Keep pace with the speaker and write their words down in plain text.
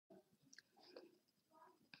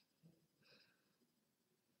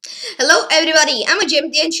Hello everybody, I'm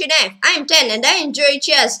Cherniaiev. I'm 10 and I enjoy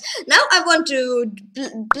chess. Now I want to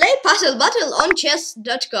play puzzle battle on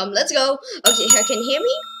chess.com. Let's go. Okay, you can hear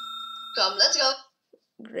me? Come, let's go.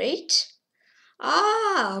 Great.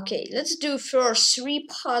 Okay, let's do first 3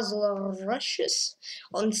 puzzle rushes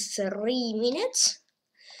on 3 minutes.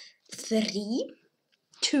 3,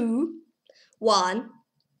 2, 1,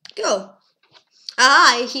 go.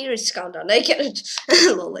 I hear it's countdown. I get it.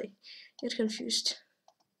 Lolly. Get confused.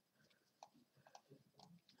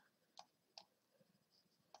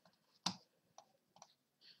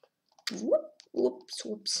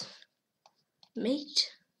 Whoops.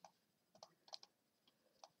 Mate.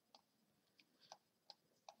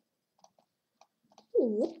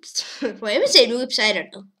 Whoops. Why am I saying whoops? I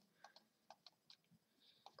don't know.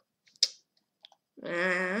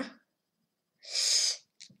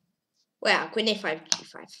 Well, queen a5,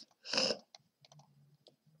 g5.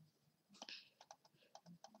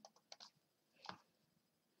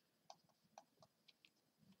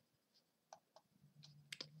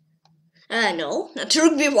 No, not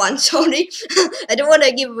rook b1, sorry. I don't want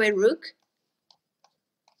to give away rook.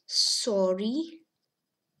 Sorry.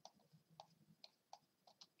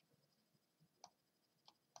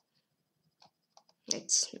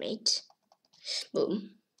 Let's mate.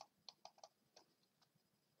 Boom.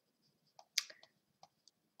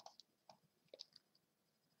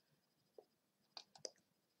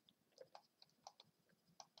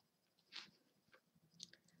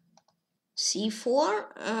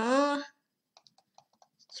 c4.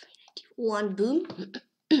 391. Boom.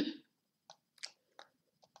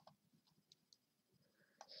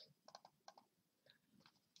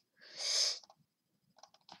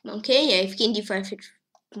 Okay, yeah, if king d5, it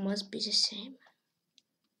must be the same.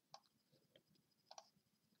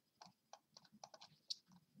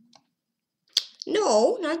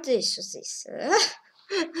 No, not this. What's this?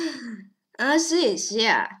 This,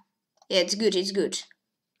 yeah. Yeah, it's good.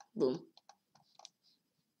 Boom.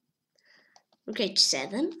 Rook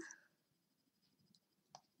h7.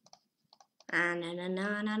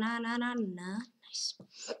 Nice.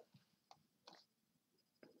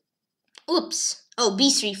 Oops. Oh,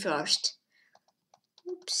 b3 first.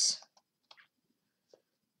 Oops.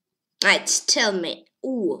 Right, tell me.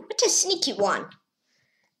 Ooh, what a sneaky one.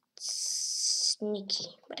 Sneaky.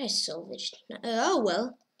 But I solved it. Oh,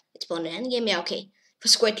 well. It's pawn endgame. Yeah, okay. It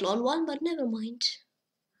was quite a long one, but never mind.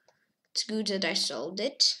 It's good that I solved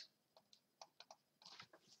it.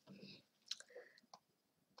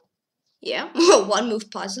 Yeah, one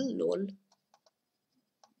move puzzle, lol.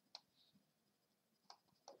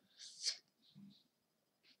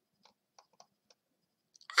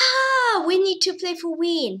 We need to play for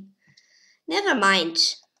win. Never mind.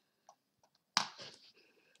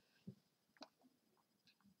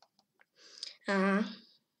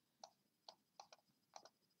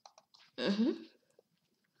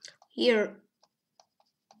 Here.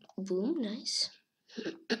 Boom, nice.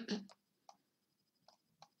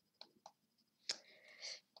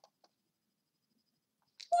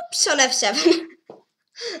 Oops, on f7.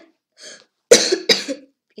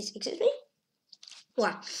 Please excuse me.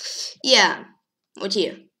 What? Yeah. What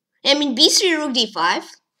here? I mean, b3 rook d5.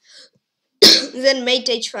 Then mate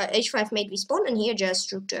h5 mate respawn, and here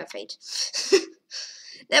just rook to f8.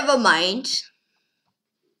 Never mind.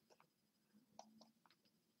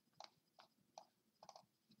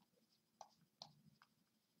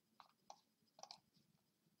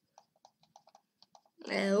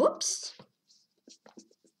 Whoops.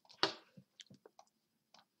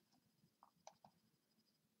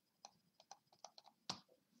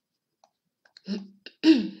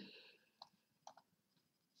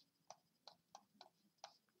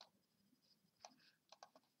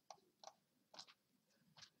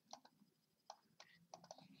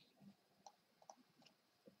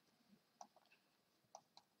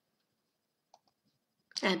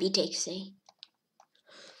 B takes A.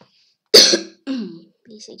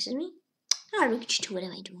 Please excuse me. Rook g2, what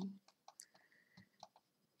am I doing?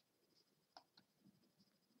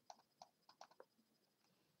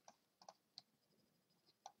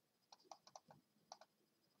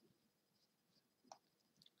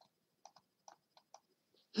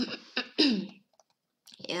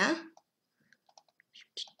 Yeah.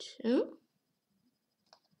 2.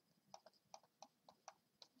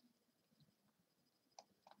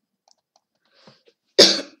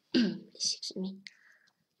 Excuse me.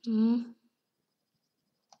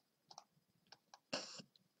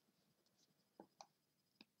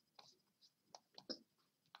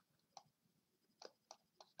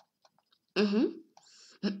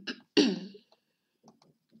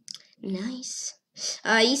 Nice.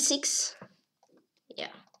 E6.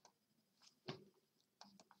 Yeah.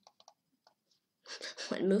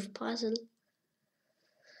 One move puzzle.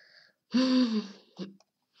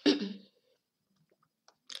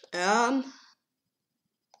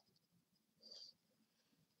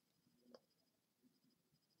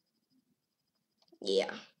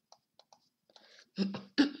 Yeah.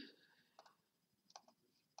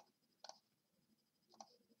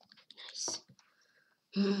 Nice.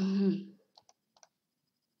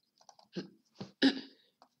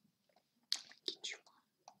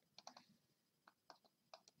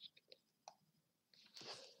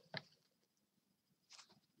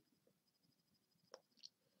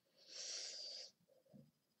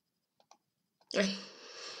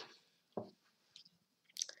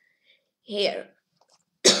 Here.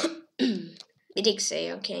 Big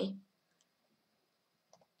say, okay.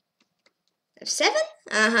 F7?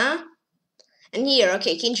 Uh-huh. And here,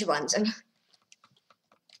 okay, king g1.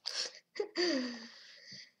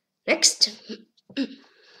 Next.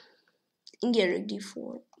 Here,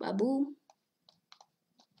 d4. Baboom.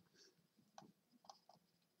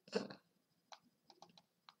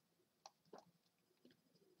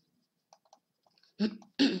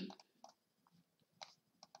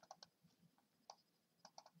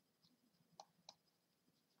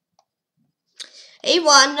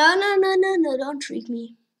 A1, no, don't trick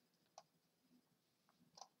me.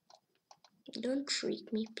 Don't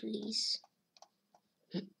trick me, please.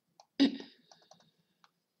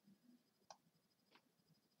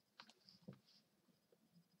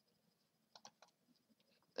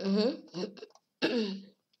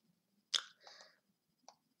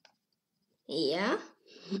 Yeah.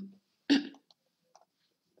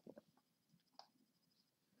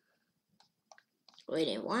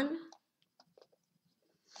 Wait, A1.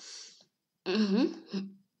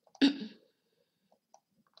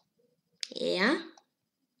 Yeah.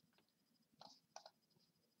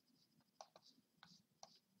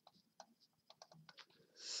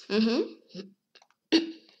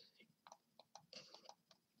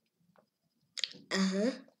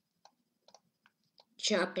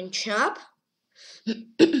 Chop and chop.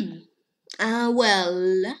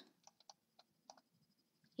 Well.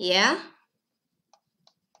 Yeah.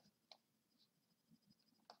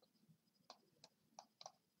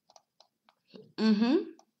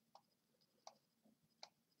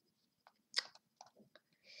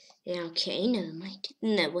 Yeah, okay, never mind.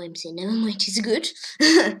 No, I'm saying never mind, it's good.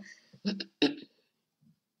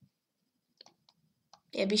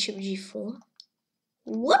 Yeah, bishop g4.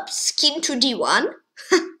 Whoops, king to d1.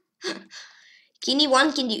 King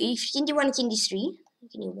e1, king d, king d1, king d3.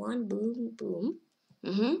 King e1, boom, boom.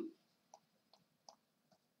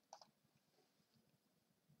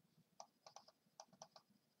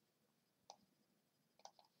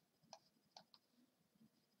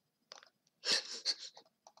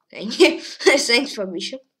 Thank you. Thanks for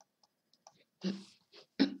bishop.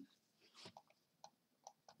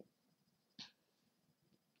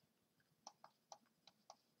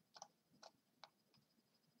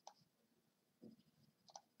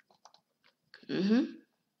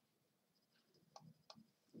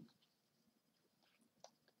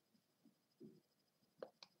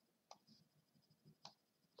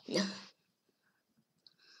 Yeah.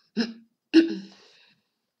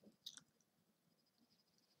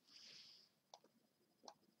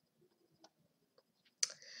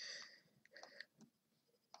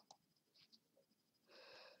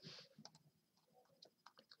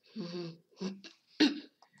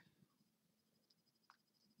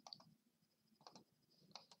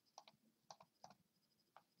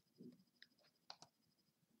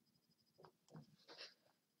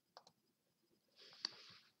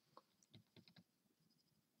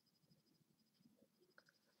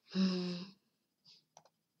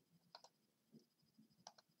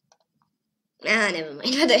 Never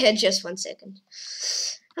mind. But I had just 1 second.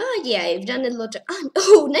 Oh yeah, I've done a lot of.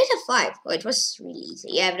 Oh, knight f5. Oh, it was really easy.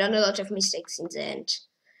 Yeah, I've done a lot of mistakes in the end,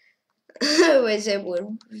 where they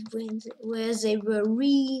were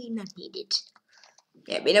really not needed.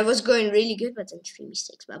 Yeah, I mean, I was going really good, but then 3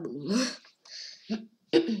 mistakes. Baboom.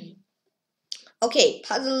 Okay,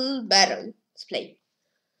 puzzle battle. Let's play.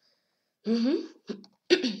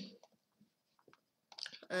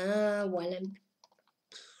 While I'm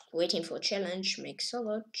waiting for challenge, make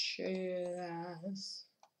solo chess.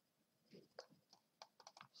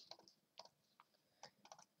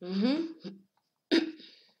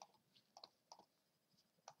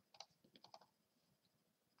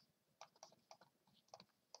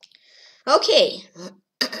 Okay.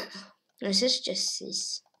 This is just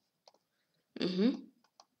this.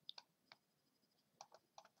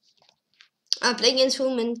 I'm playing against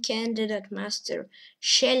woman candidate master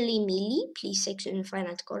shellymilly. Please section and find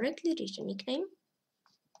out correctly. Read your nickname.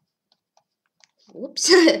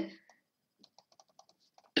 Whoops.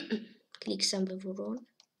 Click something for wrong.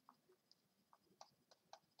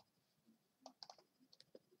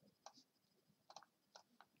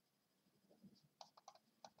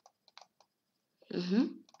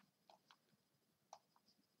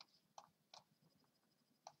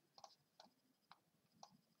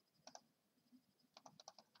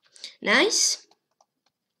 Nice.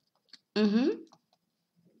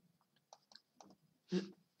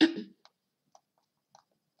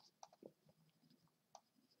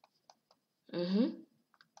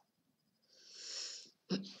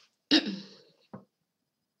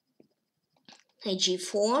 Hey,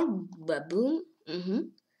 G4, baboom.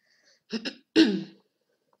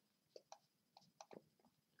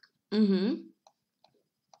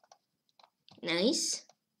 Nice.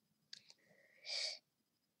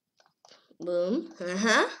 Boom.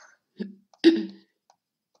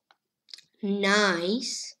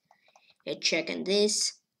 Nice. Let's check on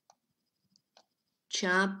this.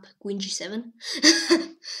 Chop, Queen G7.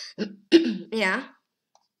 Yeah.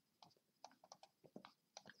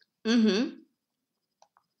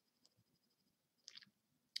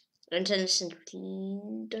 Don't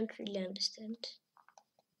really understand.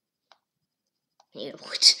 Yeah,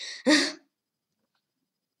 what?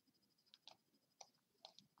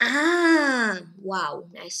 Wow,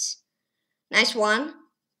 nice. Nice one.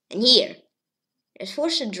 And here. Let's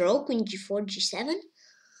force a draw, Queen G4, G7.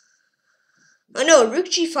 Oh no, Rook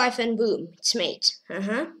G5 and boom, it's mate.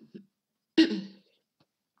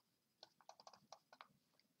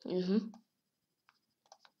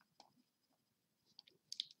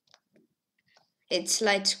 It's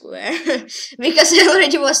light square because I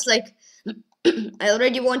already was like, I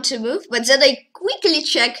already want to move, but then I quickly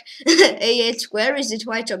check A8 square, is it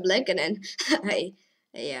white or black, and then I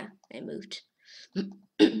moved.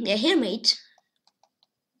 Yeah, here, mate.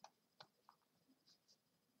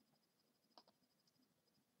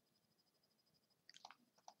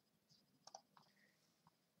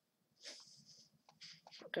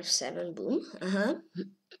 Rook F7, boom.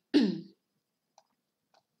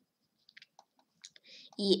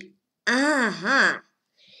 Yeah.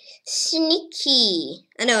 Sneaky.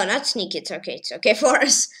 No, not sneaky. It's okay. It's okay for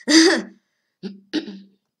us. D5.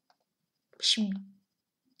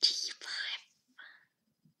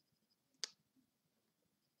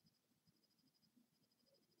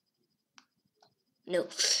 No.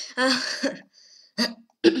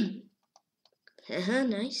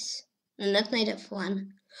 Nice. Not knight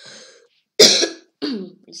F1.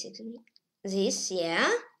 This,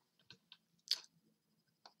 yeah.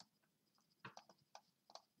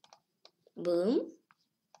 Boom.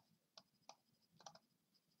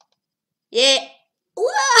 Yeah.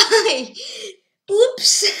 Why?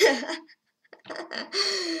 Oops.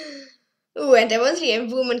 Ooh, and I was here.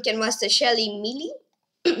 Woman can master shellymilly.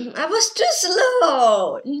 I was too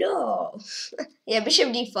slow. No. Yeah, bishop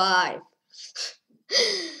d5.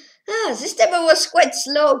 This time I was quite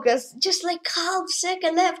slow because just like half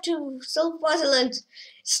second left to solve puzzle and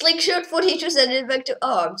it's like short 42 send it back to.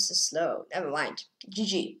 Oh, I'm so slow. Never mind.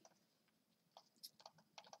 GG.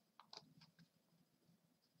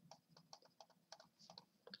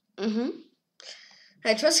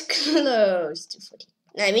 It was close to 40.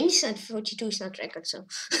 No, I mean it's not 42. It's not record, so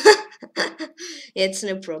yeah, it's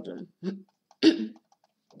no problem. Play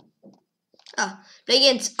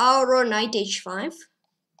against Auro knight h5.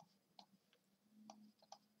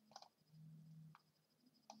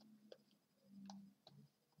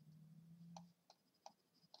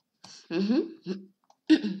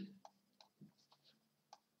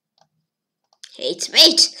 Hey, it's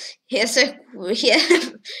mate. Here's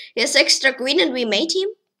extra queen and we mate him.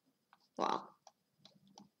 Wow.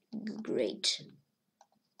 Great.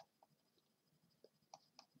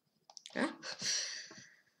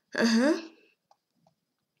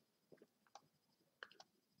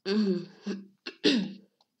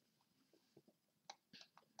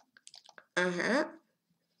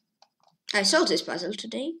 I solved this puzzle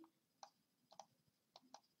today.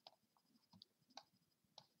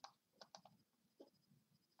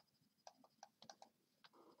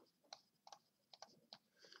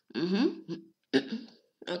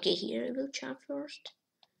 Okay, here I will chop first.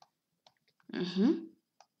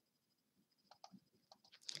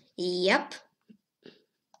 Yep.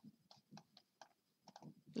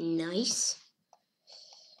 Nice.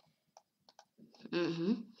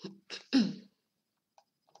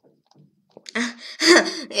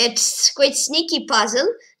 It's quite sneaky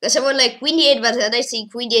puzzle because I want like queen d8, but then I see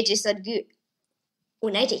queen d8 is not good. Oh,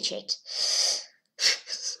 knight h8.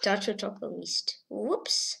 Start to topple missed.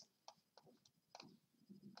 Whoops.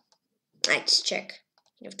 Let's check.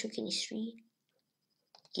 You have two king e3.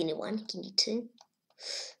 King D1, King D2,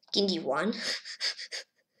 King D1,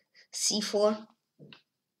 C4.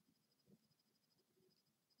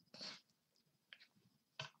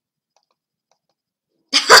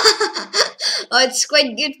 Oh, it's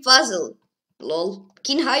quite good puzzle. Lol.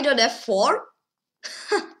 King hide on F4.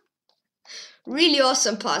 Really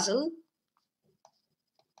awesome puzzle.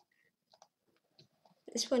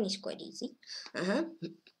 This one is quite easy.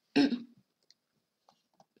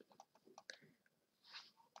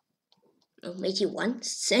 Oh, make it one.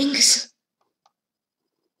 Thanks.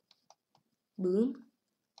 Boom.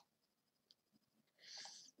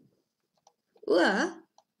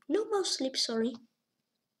 No mouse slip, sorry.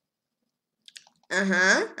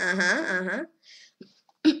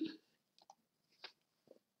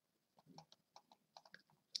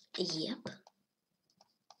 Yep.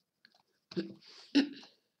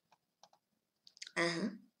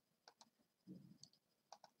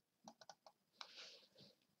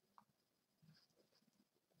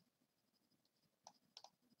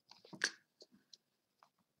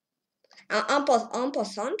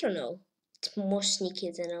 Ampersand or no? It's more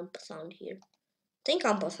sneaky than ampersand here. I think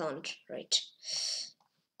ampersand, right?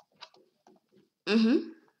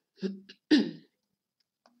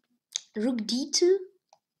 Rook D2?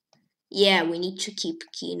 Yeah, we need to keep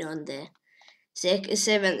keen on the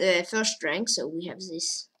first rank, so we have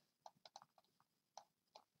this.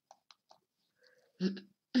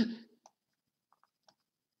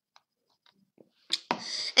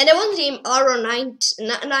 And I want him R knight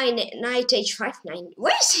h5 9.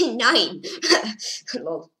 Where is it 9?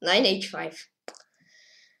 Lol, 9 h5.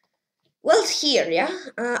 Well, here, yeah.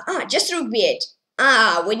 Just rook b8.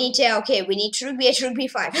 We need to. Okay, we need rook b8, rook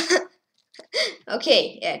b5.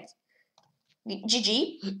 Okay, yeah.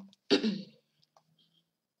 GG.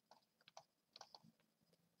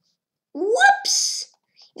 Whoops!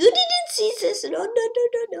 You didn't see this. No.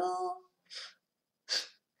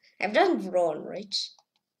 I've done wrong, right?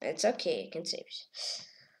 It's okay. I can save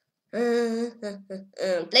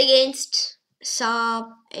it. Play against sub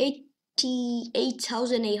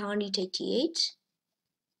 88,888.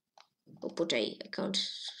 I'll put a account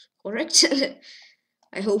correct.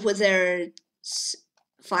 I hope with their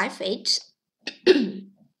 5-8.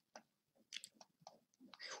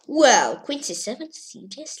 Well, Queen C7,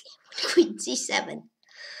 seriously? Queen C7.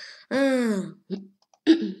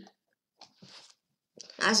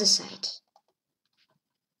 As a side.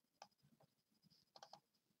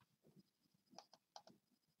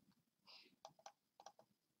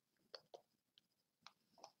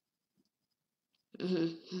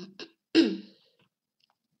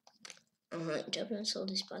 Japan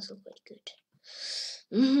solved this puzzle quite good.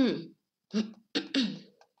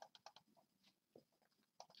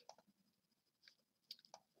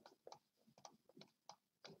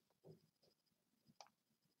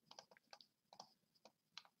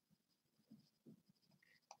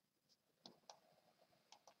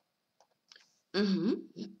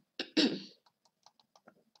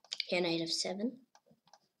 Here, knight f7.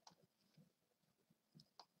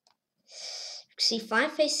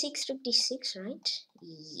 C5, a6, rook d6, right?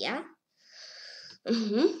 Yeah.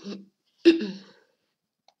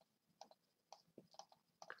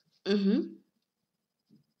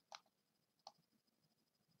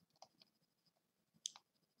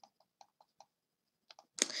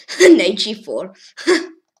 Knight g4.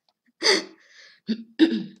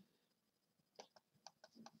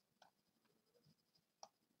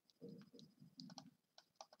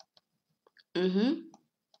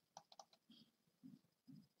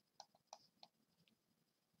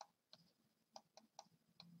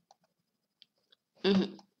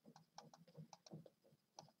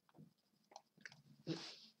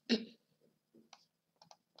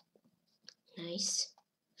 Nice.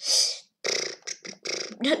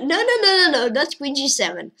 No, that's Queen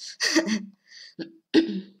G7.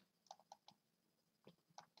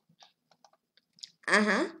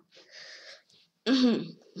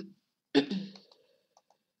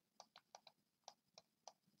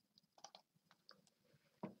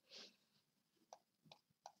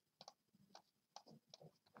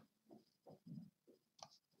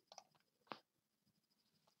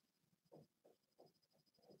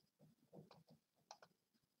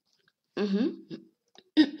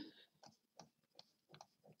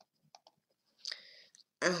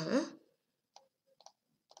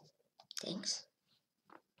 Thanks.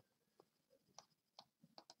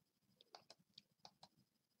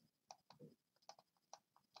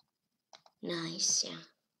 Nice, yeah.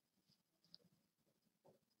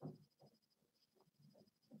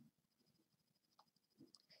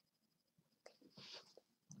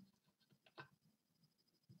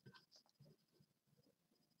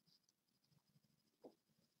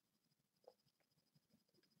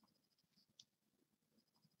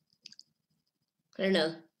 I don't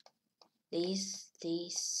know. These.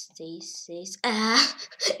 Ah,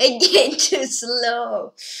 again too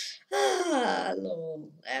slow. Ah,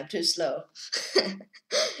 lol. I'm too slow.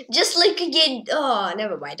 Just like again. Oh,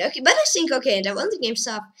 never mind. Okay, but I think okay. And I won the game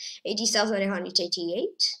stop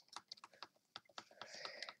 80,188.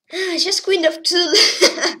 Ah, just queen of two.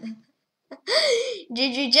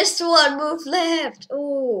 Did you just one move left?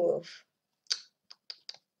 Oh,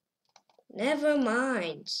 never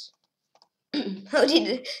mind. How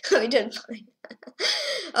did find?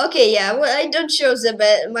 Okay, yeah. Well, I don't show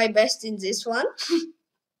my best in this one.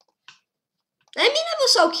 I mean, I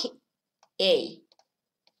was okay.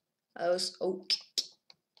 I was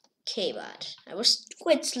okay, but I was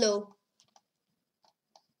quite slow.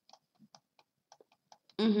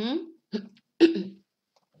 Na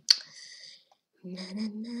na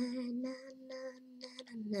na na na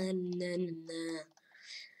na na na.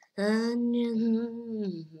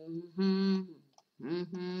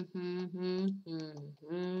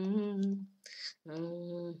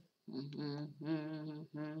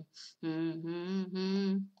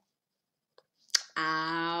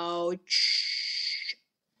 Ouch.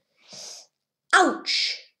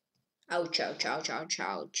 Ouch. Ouch, ouch, ouch, ouch,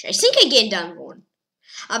 ouch. I think I gained down one.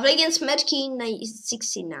 I play against MessiKingdom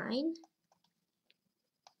 69.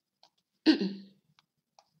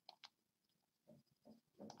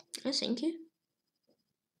 Oh, thank you.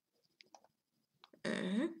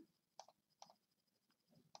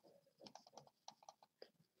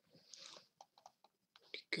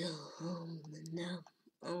 Go home now.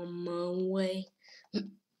 On my way.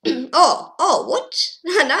 Oh, what?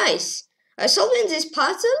 Nice. I solving this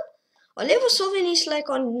puzzle. All I was solving is like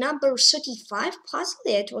on number 35 puzzle.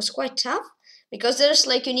 Yeah, it was quite tough because there's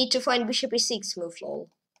like you need to find bishop e6 move.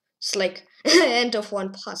 Lol. It's like end of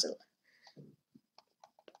one puzzle.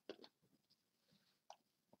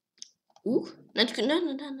 Ooh, not good.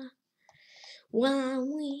 No.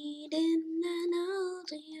 One we didn't know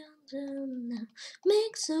the other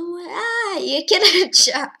makes a way. Ah, you cannot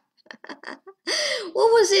shot.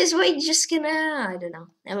 What was this? Wait, just gonna. I don't know.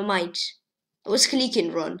 Never mind. I was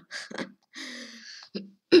clicking run.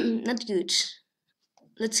 Not good.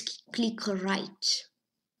 Let's click right.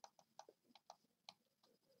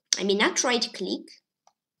 I mean, not right click.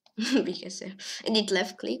 Because I did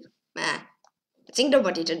left click. Ah, I think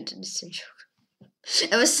nobody did this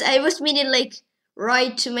joke. I was meaning like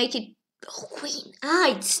right to make it. Oh, queen.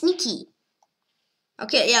 Ah, it's sneaky.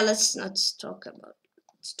 Okay, yeah. Let's talk about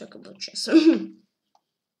chess.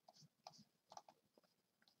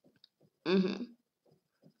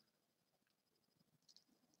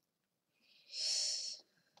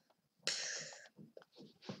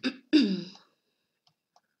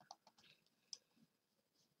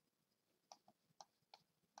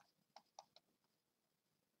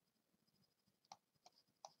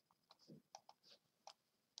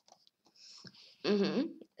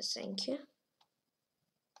 Thank you.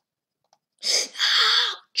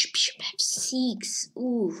 Ouch, bishop f6.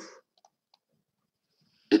 Ooh.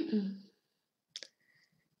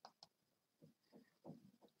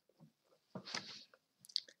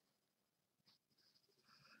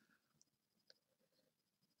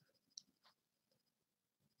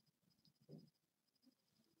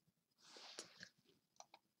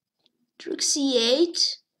 Rook c8.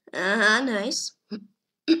 Nice.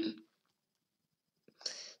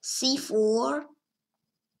 c4.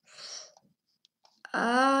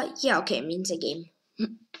 Yeah, okay, means a game.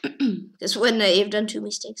 That's when I've done two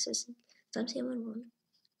mistakes. Something went wrong.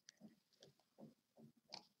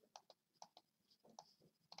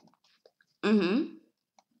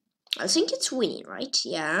 I think it's winning, right?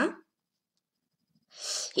 Yeah.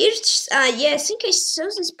 Here's yeah, I think I saw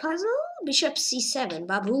this puzzle. Bishop c7.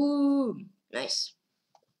 Baboom. Nice.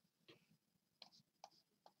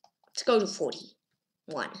 Let's go to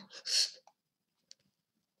 41.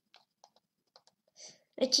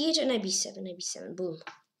 At h and b7. Boom.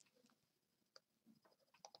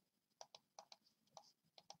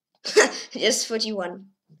 Just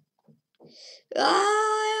 41.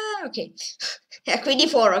 Okay. Yeah, queen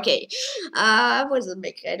d4, okay. I wasn't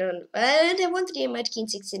big. I don't. And I want the game at king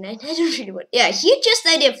 69. I don't really want. Yeah, here just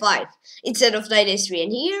knight f5 instead of knight s3,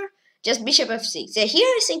 and here just bishop f6. Yeah, here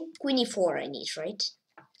I think queen e4 I need, right?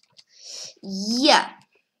 Yeah.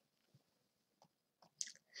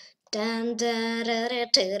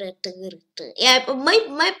 Yeah, but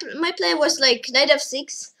my plan was like knight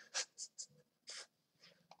f6.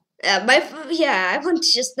 I want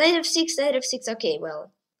just knight f6. Okay,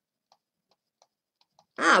 well.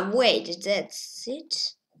 Ah, wait, that's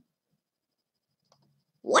it?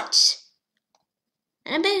 What?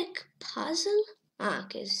 An big puzzle? Ah,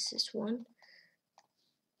 okay, this is one.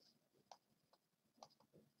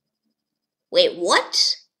 Wait,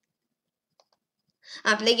 what?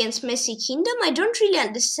 I play against MessiKingdom? I don't really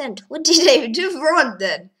understand. What did I do wrong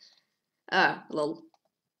then? Ah, lol.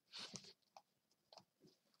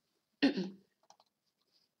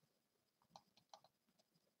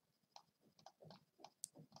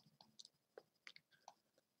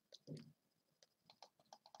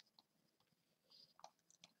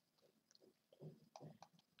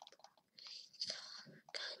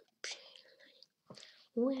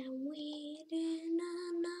 When we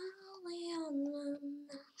didn't know,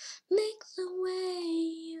 make the way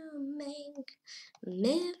you make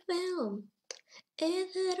me feel.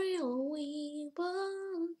 Is it real? We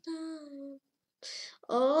both time.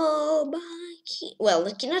 Oh my key. Well,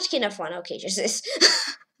 not king of one. Okay, just this.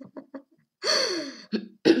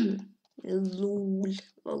 Lol.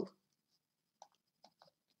 Lol.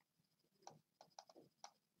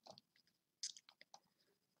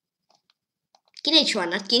 King h1,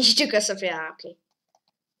 not king h2 because of yeah. Okay.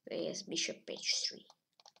 Yes, bishop h3.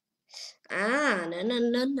 Ah,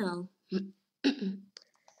 no.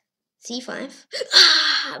 c5.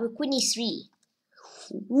 Ah, queen e3.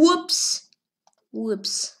 Whoops.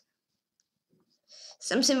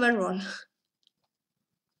 Something went wrong.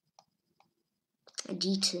 A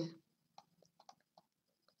d2.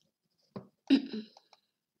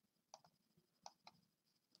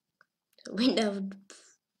 Window.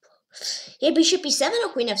 Yeah, bishop e7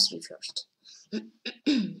 or queen f3 first.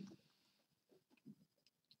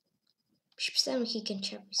 Bishop 7, he can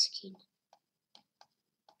check his king.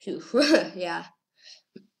 Yeah.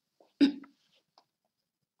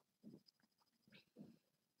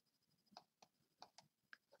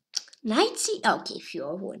 Knight c. Okay,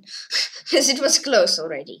 pure one. Because it was close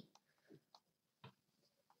already.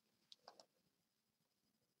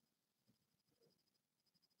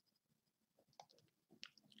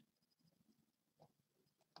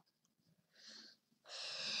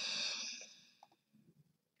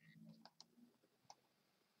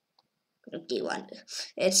 d1.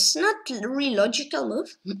 It's not a really logical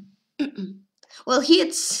move. Well, here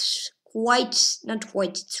it's quite, not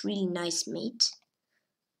quite, it's really nice mate.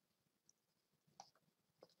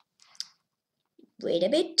 Wait a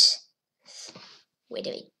bit.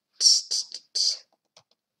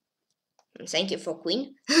 Thank you for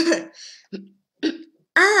queen.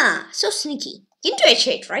 Ah, so sneaky. Into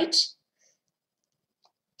h8, right?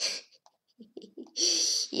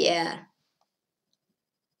 Yeah.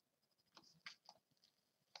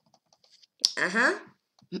 Uh-huh.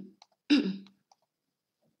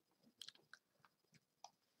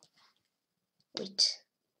 Wait.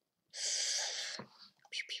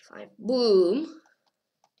 P5. Boom.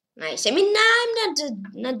 Nice. I mean, I'm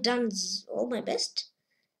not done all my best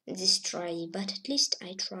in this try, but at least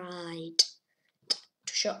I tried to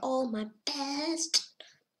show all my best.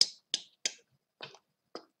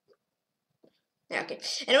 Okay.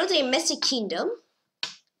 And also in MessiKingdom.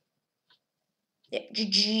 Yeah,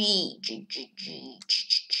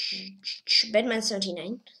 Batman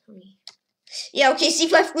 79. Sorry. Yeah, okay,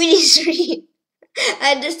 c5 queen e3.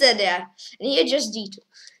 I understand, yeah. And here just d2.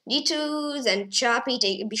 d2, then chop, he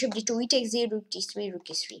take bishop d2, he takes 0, rook d3, rook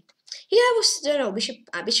e3. Here I was, no,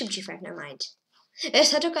 bishop g5, never mind.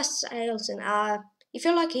 Shotakhodashnel, if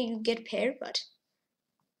you're lucky, you get paired, but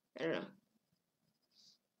I don't know.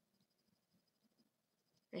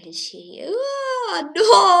 I can see here. Oh,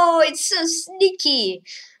 no, it's so sneaky.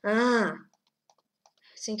 I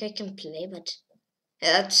think I can play, but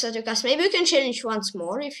that's Shotakhodashnel. Maybe you can challenge once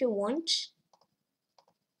more if you want.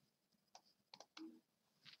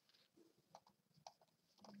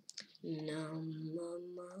 No, I'm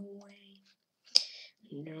on my way.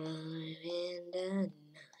 Driving the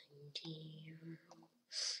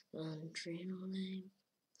 90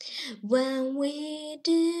 when we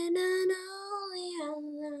didn't know the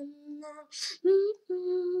other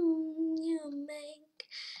you make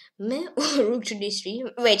me rook to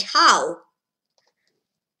d3. Wait, how?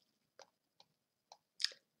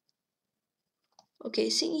 Okay,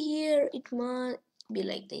 see here it might be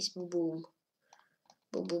like this. Boom.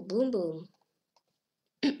 Boom boom boom boom.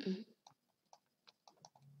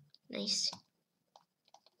 Nice.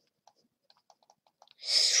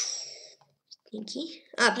 Sneaky.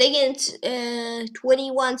 Play against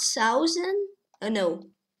 21,000. No.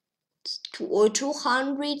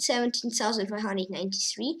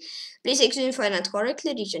 217,593. Please explain if I not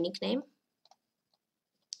correctly. Read your nickname.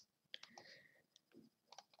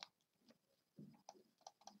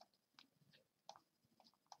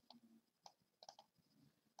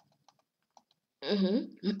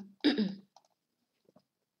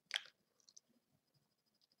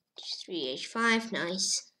 H3, H5,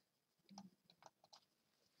 nice.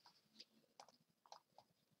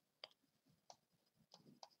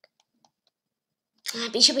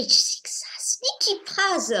 bishop h6. Sneaky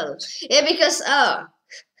puzzle. Yeah, because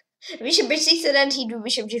bishop h6 and then he do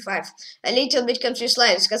bishop g5. A little bit confused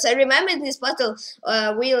lines because I remember in this battle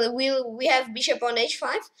we have bishop on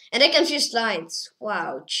h5 and I confused lines.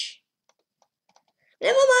 Wouch.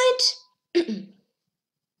 Never mind.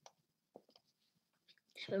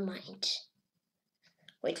 Never mind.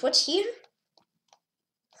 Wait, what's here?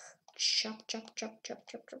 Chop, chop, chop, chop,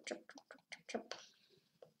 chop, chop, chop, chop, chop, chop.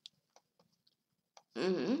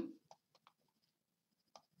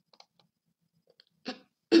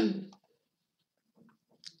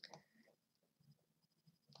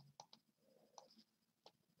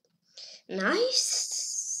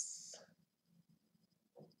 Nice.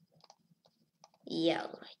 Yeah,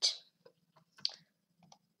 right.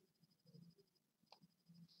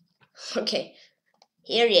 Okay,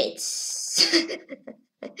 here it is.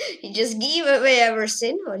 You just give away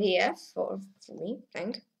everything what he have for me.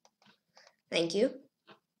 Thank you.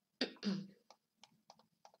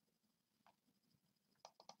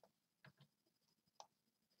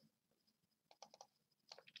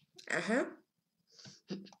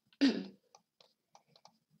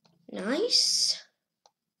 Nice.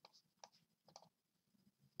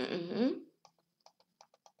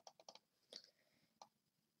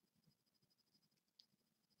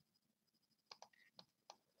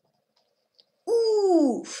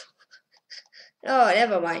 Ooh. Oh,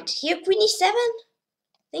 never mind. Here, queen e7.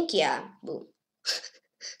 Think yeah. Boom.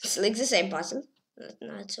 It's like the same puzzle.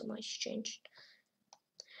 Not so much changed.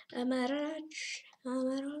 I'm at a rush. I'm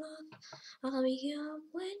at a love. I'll be up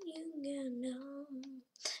when you get down.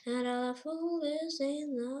 And I'll fool is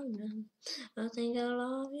in love now. I think I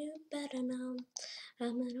love you better now.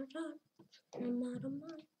 I'm at a rush. I'm out of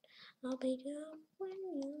mind. I'll be up when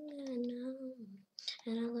you get down.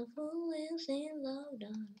 And I'll fool is in love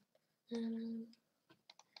now.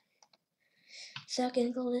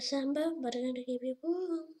 Second cold December, but I'm gonna give you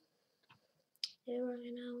warm. You're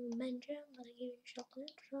rocking out mention, but I give you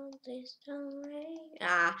chocolate from this don't rain.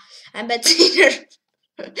 I'm bad singer.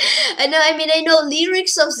 I know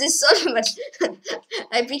lyrics of this song, but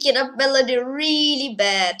I pick it up melody really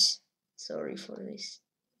bad. Sorry for this.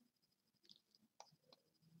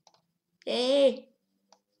 Hey,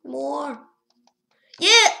 more.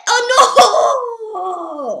 Yeah. Oh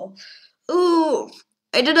no! Ooh,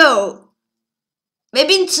 I don't know.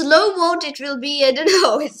 Maybe in slow mode it will be, I don't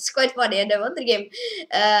know, it's quite funny. And I won the game.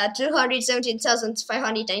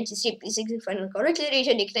 217,596. Please excuse me correctly, read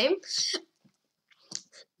your nickname.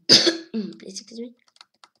 Please excuse me.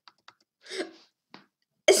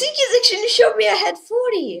 I think he's actually showed me I had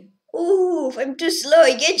 40. Ooh, I'm too slow.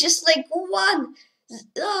 I get just like one.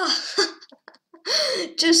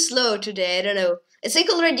 Too slow today, I don't know. I think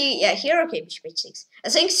already, yeah, here, okay, bishop h6. I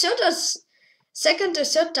think so does second or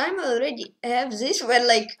third time I already have this where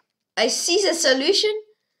like I see the solution,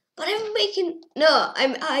 but I'm making, no,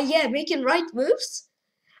 I'm, yeah, making right moves,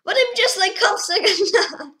 but I'm just like half second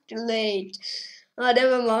too late. Oh,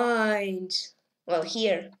 never mind. Well,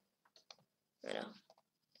 here, I know.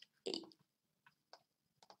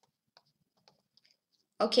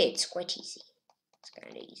 Okay, it's quite easy. It's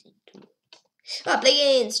kind of easy too. Oh,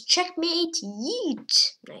 play against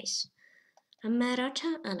CheckmateYeet. Nice. I'm mad at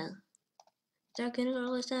Anna. Talking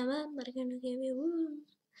all the time, but I'm gonna give you room.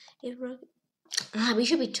 If we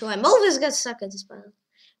should be two. I'm always gonna suck at this battle.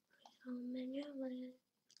 Now.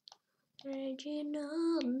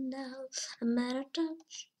 I'm at a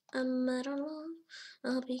touch. I'm at a love.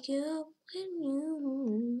 I'll pick you up when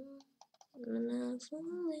you. And I'm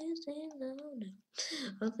always in love now.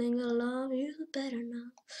 I think I love you better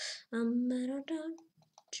now. I'm at a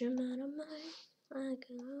touch. I'm out of mind. I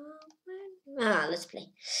can let's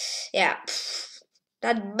play. Yeah.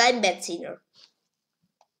 Not my bad singer.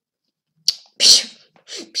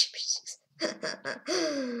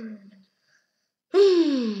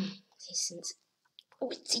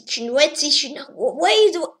 What's itching? Why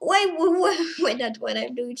not when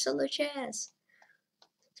I'm doing solo chess?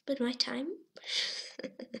 Spend my time.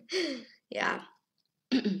 Yeah.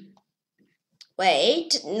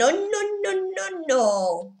 Wait, no.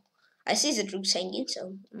 I see the rook's hanging,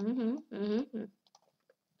 so.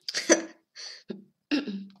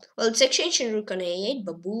 Well, it's exchanging rook on a8,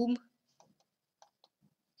 but boom.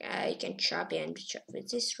 Yeah, you can chop and chop with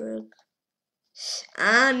this rook.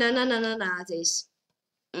 No, this.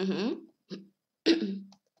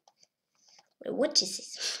 What is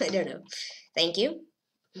this? I don't know. Thank you.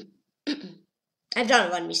 I've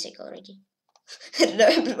done one mistake already.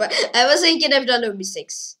 I was thinking I've done no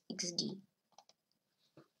mistakes. XD.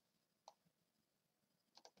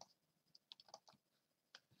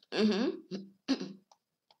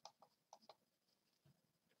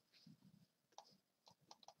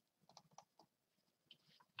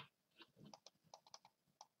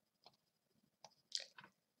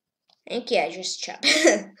 Okay, I just chop.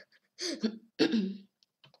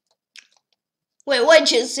 Wait, what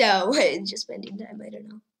just wait, just spending time, I don't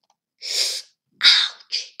know.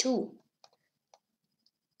 Ouch, 2.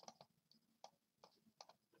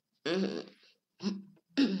 Mm-hmm.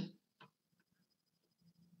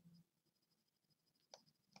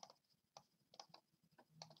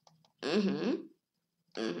 Mm-hmm.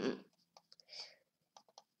 Mm-hmm.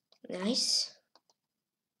 Nice.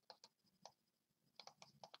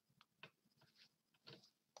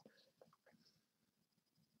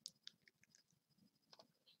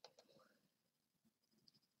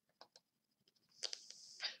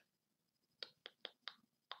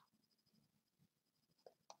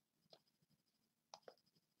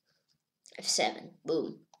 F7.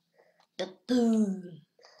 Boom. The boom.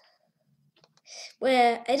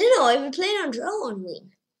 Well, I don't know. I've been playing on draw on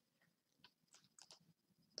win.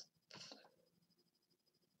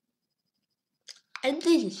 Aren't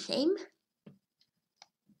they the same?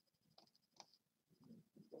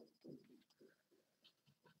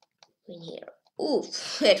 Win here.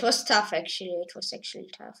 Oof. It was tough actually. It was actually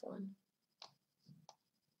a tough one.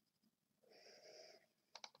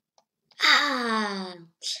 Ah.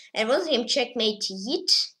 And was him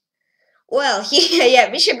CheckmateYeet? Well, here, yeah,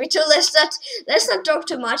 Bishop B2. Let's not talk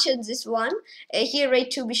too much on this one. Here,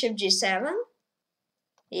 rate 2, Bishop G7.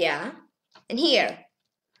 Yeah, and here,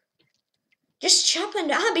 just chop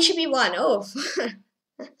and Bishop E1. Oh,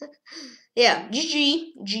 yeah,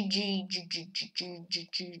 GG, GG, GG,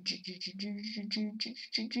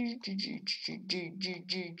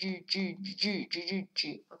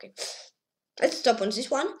 GG. Okay, let's stop on this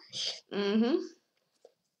one.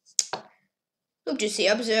 Look to see,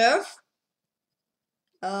 observe.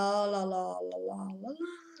 La la la la la la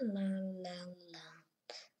la la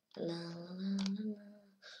la la.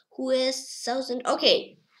 Who is 1,000?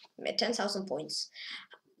 Okay, 10,000 points.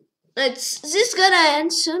 This gonna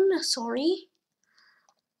end soon. Sorry.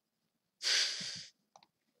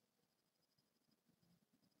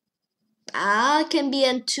 Can be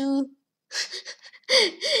in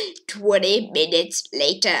 20 minutes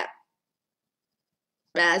later.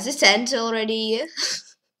 This ends already.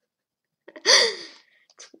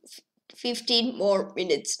 15 more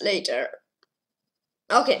minutes later.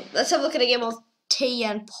 Okay, let's have a look at a game of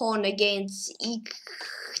Tykhon pawn against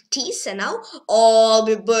Tisa now. I'll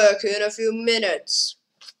be back in a few minutes.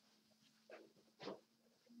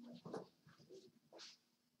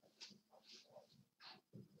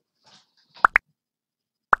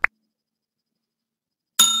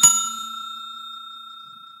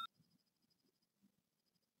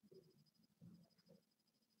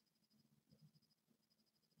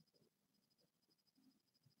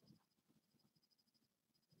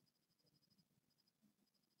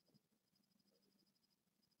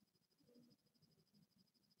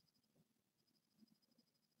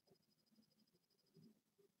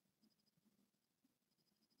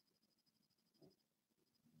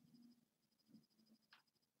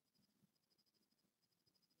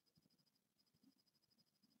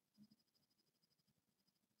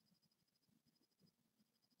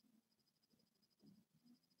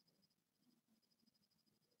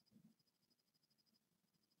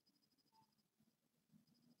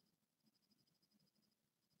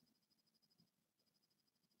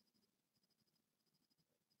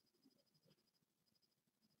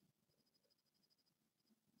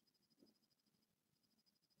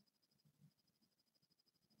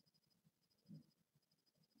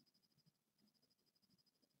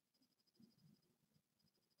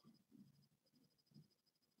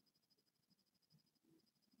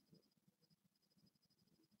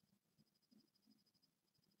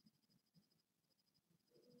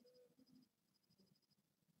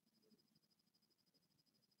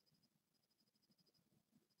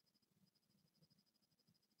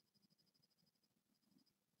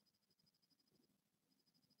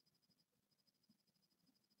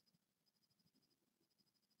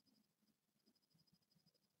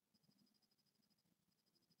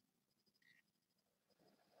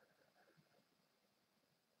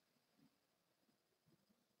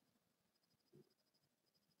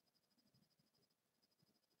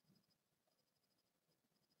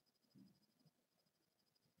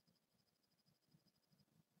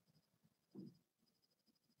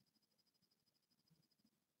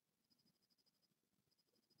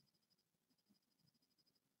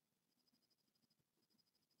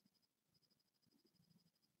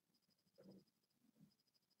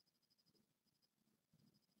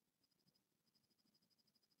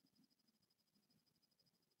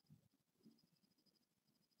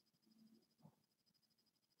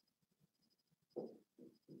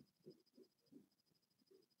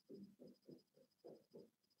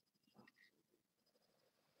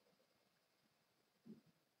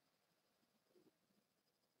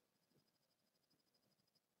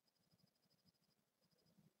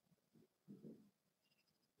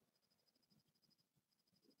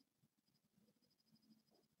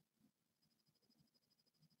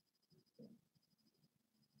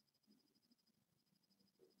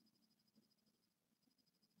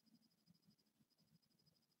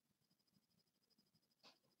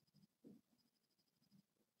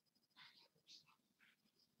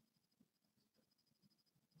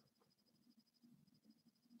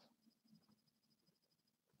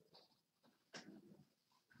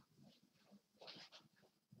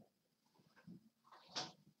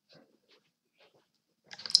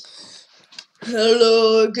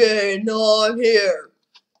 Hello again, now I'm here.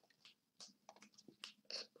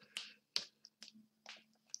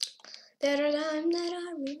 That a time that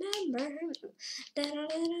I remember. That I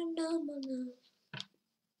didn't know.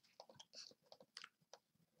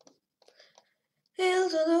 Hail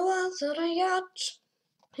to the ones that I got.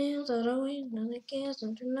 Hail to the wind and the kiss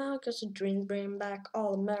and now, cause the dreams bring back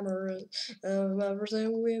all the memories of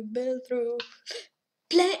everything we've been through.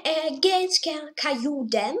 Play against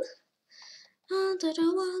CayuDEM. To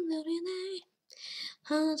the one that we know.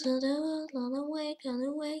 To the world on the way,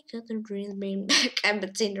 cause the dreams bring back. I'm a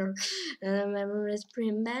sinner. Memories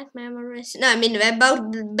bring back memories. No, I mean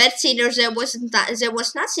about bad sinners. There was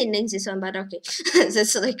nothing in this one, but okay.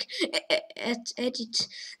 That's like edit,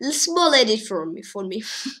 small edit from me, from me.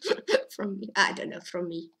 I don't know, from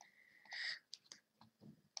me.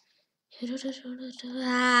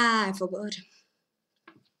 Ah, I forgot.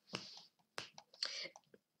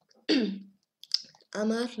 I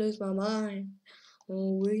might lose my mind.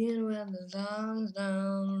 We when the sun's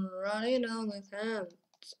down, running on the hands.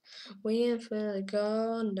 We ain't feel it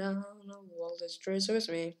going down. All the streets with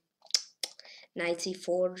me.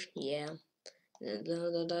 94, yeah.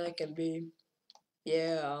 That I can be.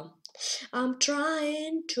 Yeah. I'm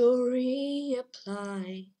trying to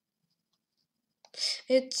reapply.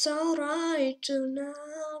 It's alright to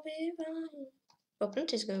now be fine. Oh,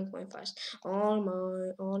 print is going quite fast. On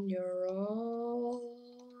your own.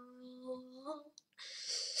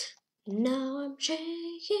 Now I'm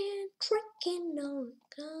shaking, tricking on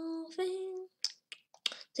coughing.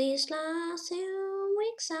 These last few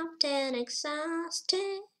weeks I've been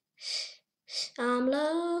exhausted. I'm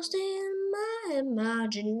lost in my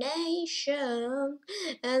imagination,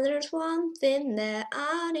 and there's one thing that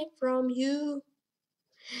I need from you.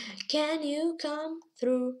 Can you come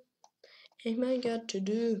through? Ain't I got to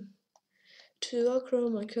do to across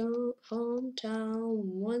my hometown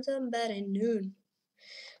once I'm bad at noon?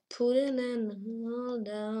 Putting it all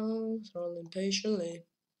down, scrolling patiently,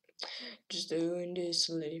 just doing this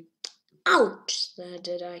slowly. Ouch!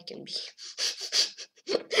 That I can be.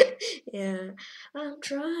 Yeah, I'm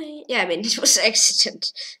trying. Yeah, I mean it was an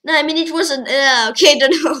accident. No, I mean it wasn't. Okay, I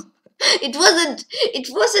don't know. It wasn't. It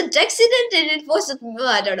wasn't accident, and it wasn't.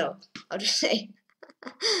 I don't know how to say.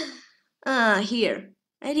 Here.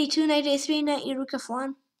 92, 93, 90, rook of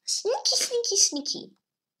 1. Sneaky, sneaky, sneaky.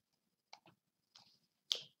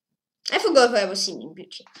 I forgot what I was singing,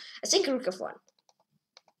 Beauty. I think rook of 1.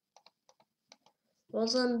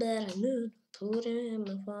 Wasn't bad, I knew. Putting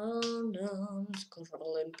my phone down,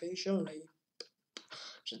 scrolling patiently.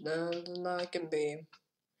 Just down than I can be.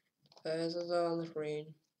 Faces on the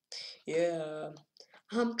screen. Yeah,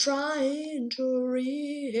 I'm trying to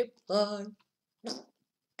reply.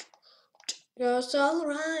 It's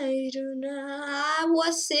alright tonight.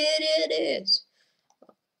 What's it is?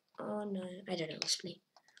 Oh no, I don't know. Let's play.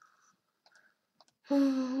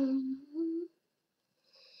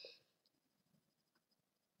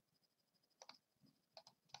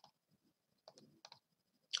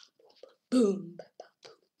 Boom.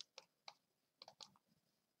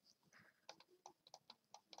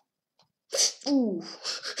 Ooh.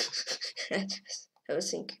 I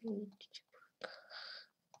was thinking.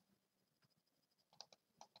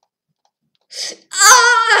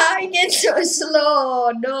 I get so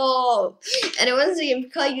slow. No. And I was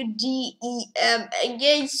thinking CayuDEM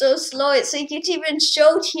again so slow. It's like it even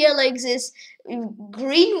showed here like this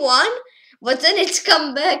green one, but then it's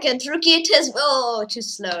come back and Rookie has too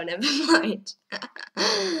slow. Never mind.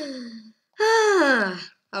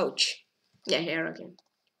 Ouch. Yeah, here again.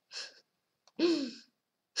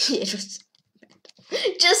 It was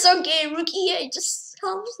just okay, Rookie. Yeah, just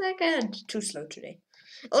half a second. Too slow today.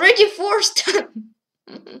 Already fourth time.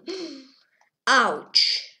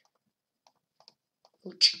 Ouch.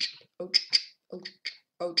 Ouch. Ouch. Ouch.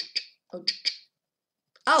 Ouch. Ouch.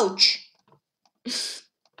 Ouch.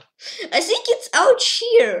 I think it's ouch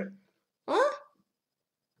here. Huh?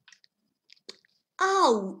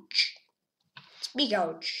 Ouch. It's big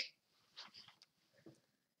ouch.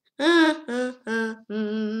 Yeah,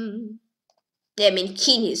 I mean,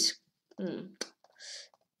 king is.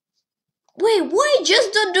 Wait, why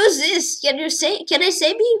just don't do this? Can I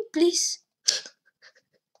say me, please?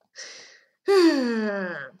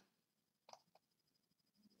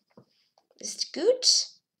 Is it good?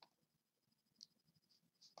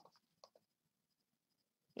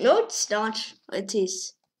 No, it's not. It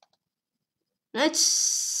is. No,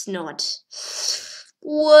 it's not.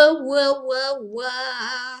 Whoa.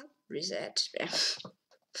 Reset.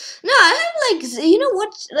 No, I have like, you know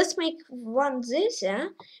what? Let's make one this, yeah?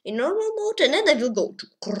 In normal mode, and then I will go to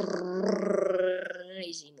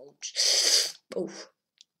crazy mode. Oh.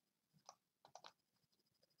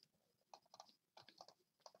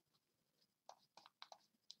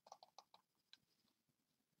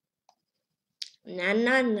 Nah,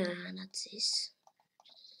 not this.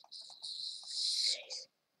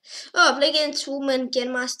 Oh, play against woman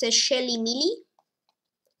Grandmaster shellymilly.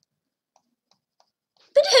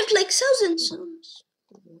 But I have like 1,000 songs.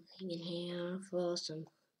 In here for some.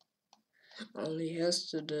 Only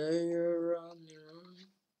yesterday you're running.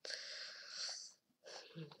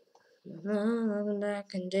 I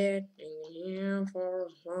can get in here for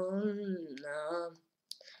fun now.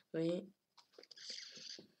 Wait.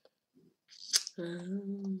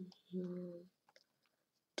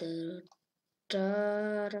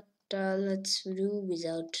 Let's do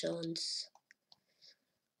without tones.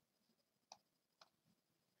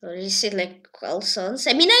 Or is it like 12 songs?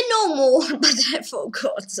 I mean, I know more, but I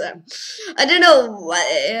forgot them. I don't know.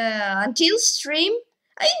 Until stream,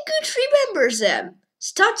 I could remember them.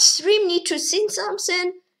 Start stream, need to sing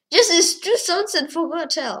something. Just these 2 songs and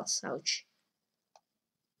forgot else. Ouch.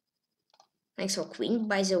 Thanks for Queen,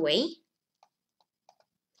 by the way.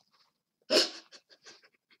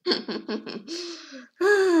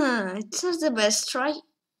 It's not the best try.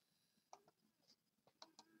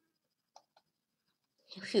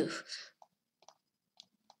 Phew.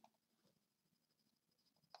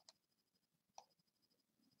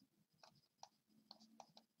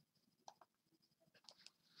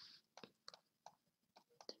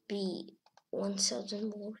 Be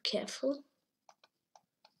 1,000 more careful.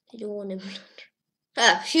 I don't want to blunder.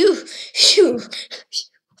 Ah, phew, phew,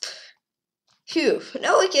 phew.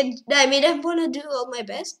 Now I can. I mean, I'm gonna do all my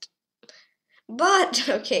best. But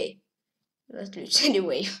okay, let's lose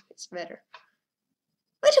anyway. It's better.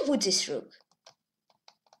 Where to put this rook?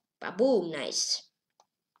 Ba-boom, nice.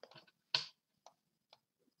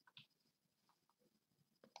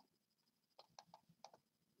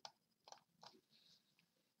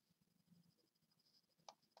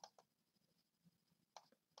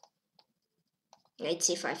 Knight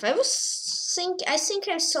c5. I think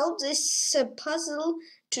I solved this puzzle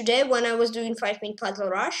today when I was doing 5-minute puzzle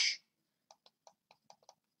rush.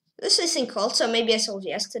 This I think also maybe I solved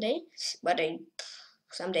yesterday, but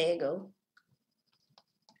some day ago.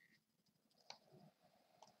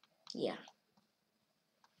 Yeah.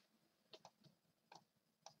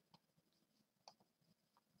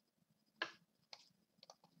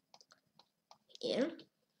 Yeah.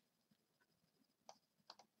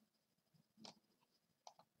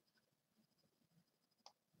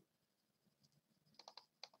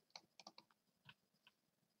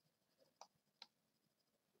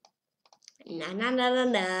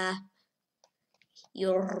 Nah.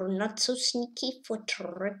 You're not so sneaky for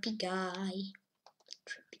trippy guy.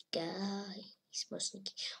 Trippy guy. He's more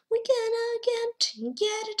sneaky. We're gonna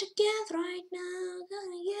get it together right now.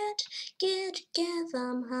 Gonna get together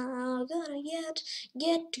somehow. Gonna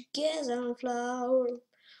get together on flower.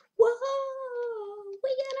 Whoa,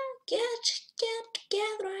 we're gonna get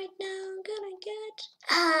together right now. Gonna get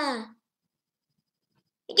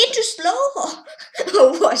You get too slow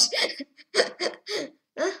or what?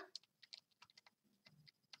 Huh?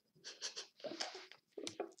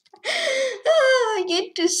 I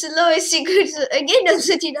get too slow. I see good again on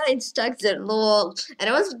 39 stuck there. Lol. And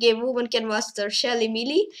I once gave woman Grandmaster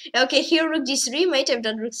shellymilly. Okay, here rook d3 might have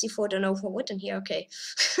done rook c4. Don't know for what. And here, okay.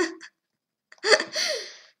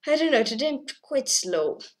 I don't know. Today I'm quite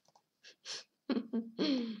slow. Do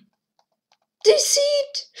you see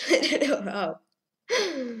it? I don't know how.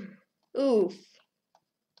 Ooh.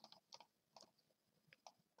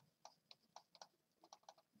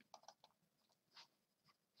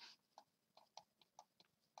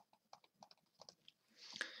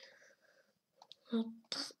 I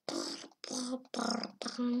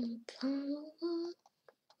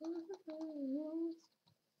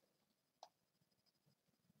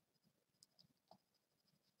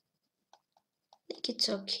think it's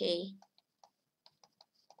okay.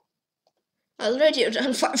 Already I've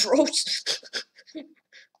done 5 rows.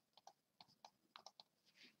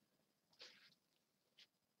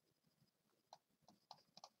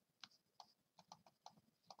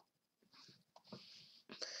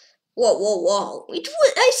 Whoa. I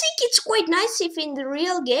think it's quite nice if in the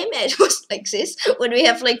real game it was like this, when we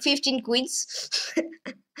have like 15 queens.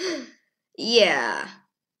 Yeah.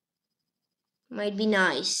 Might be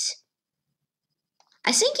nice.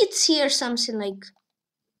 I think it's here something like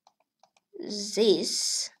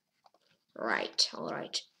this. Right,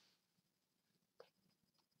 alright.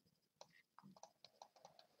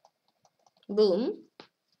 Boom.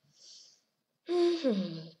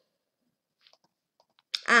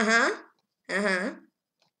 Uh-huh.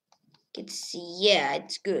 yeah,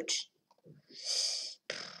 it's good.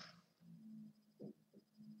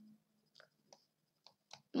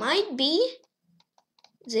 Might be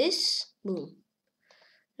this. Boom.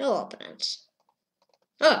 No opponents.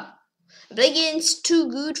 Oh, Blagan's too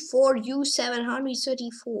good for you.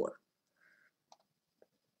 734.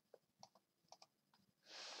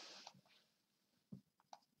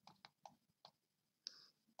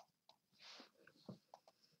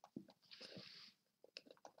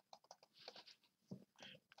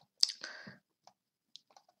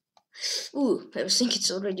 Ooh, I was thinking it's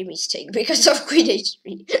already a mistake because of Queen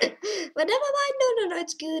H3. But never mind, no,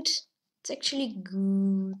 it's good. It's actually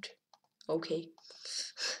good. Okay.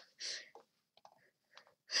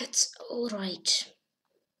 That's alright.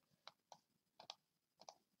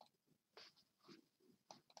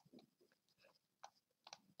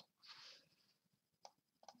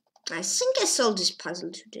 I think I solved this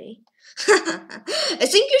puzzle today. I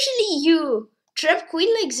think usually you trap queen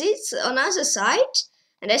like this on other side,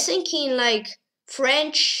 and I think in like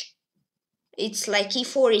French it's like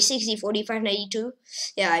e4, e6, e4, d5, knight e2.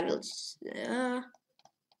 Yeah, I will.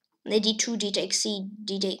 Knight d2, d takes c,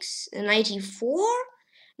 d takes knight e4,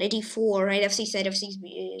 knight e4, knight f6, knight f6,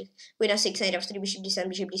 queen f6, knight f3, bishop d7,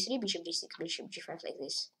 bishop d3, bishop d6, bishop g5 like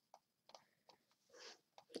this.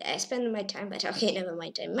 Yeah, I spend my time, but okay, never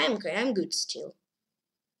mind. I'm good still.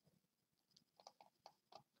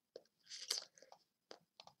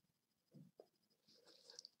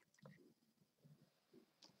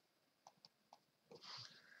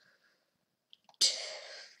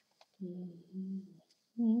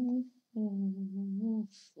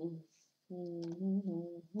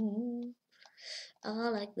 I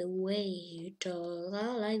like the way you talk. I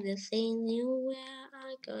like the thing you wear.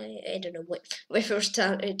 I don't know what my first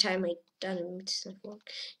time I done it.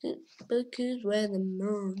 Because when the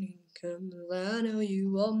morning comes, I know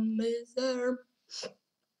you want me there.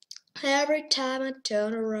 Every time I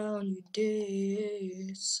turn around, you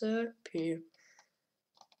disappear.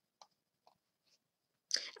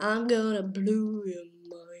 I'm gonna blow your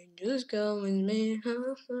mind, just come with me,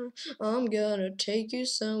 I'm gonna take you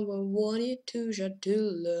somewhere, want you to shut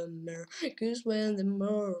the mirror. Cause when the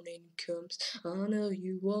morning comes, I know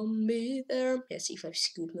you want me there. Yeah, c5 is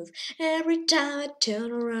a good move. Every time I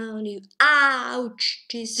turn around, you ouch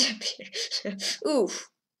disappear. Oof.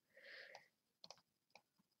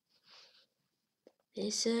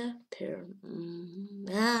 Disappear.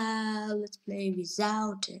 Let's play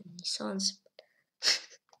without any songs.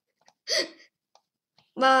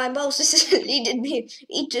 My mouse is leading me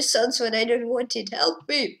into sons when I don't want it. Help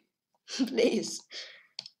me, please.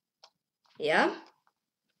 Yeah?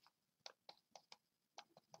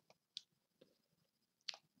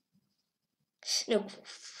 No,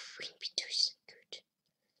 Queen B2 is good.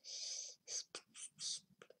 It's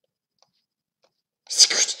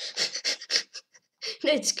good.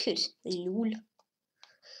 No, it's good. Lol.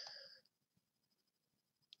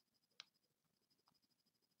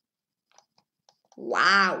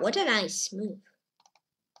 Wow, what a nice move.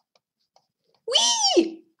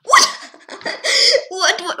 Whee!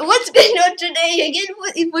 What? What's going on today again?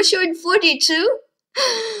 It was showing 42.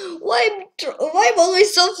 Why I'm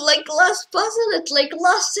always off like last puzzle at like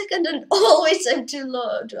last second and always I'm too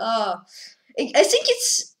loud. I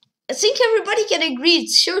think everybody can agree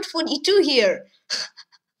it's showed 42 here.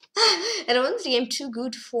 And I don't think I'm too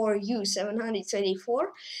good for you.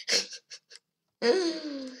 724.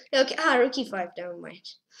 Okay, rook e5, never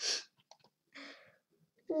mind.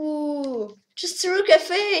 Ooh, just rook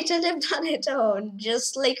f8 and I'm done it on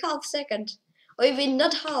just like half second. Or even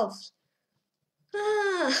not half.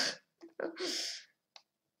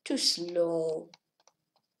 Too slow.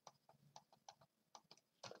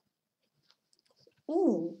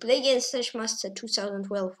 Ooh, play against Master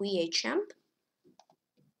 2012 VAChamp.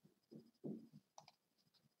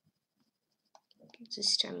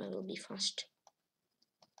 This time I will be fast.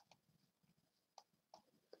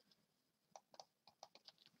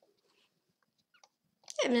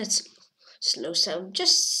 I'm not slow, so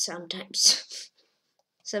just sometimes.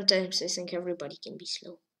 Sometimes I think everybody can be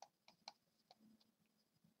slow.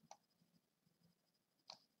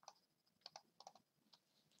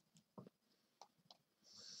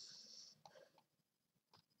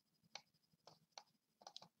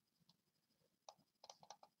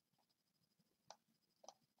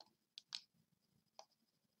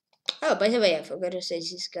 Oh, by the way, I forgot to say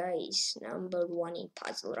this guy is #1 in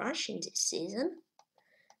Puzzle Rush in this season.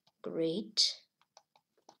 Great.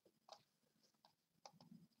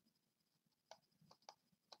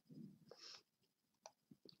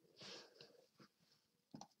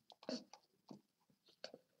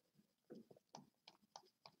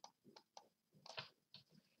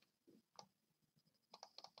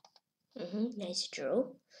 Nice draw.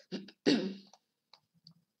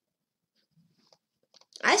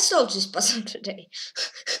 I solved this puzzle today.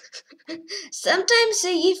 Sometimes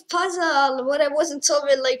they give puzzle what I wasn't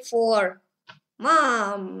solving like for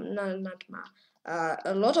not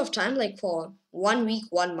a lot of time, like for 1 week,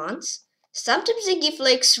 1 month. Sometimes they give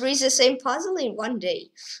like 3 the same puzzle in 1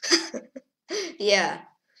 day. Yeah,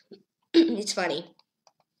 it's funny.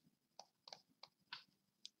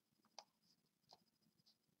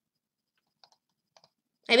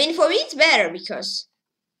 I mean, for me it's better because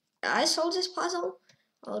I solved this puzzle.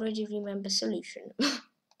 Already remember solution.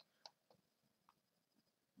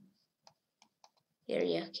 Here,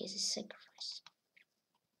 yeah, okay, this is sacrifice.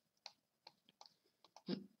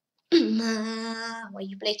 Why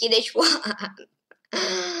you play Kid H1?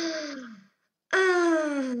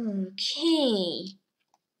 Okay.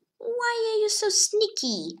 Why are you so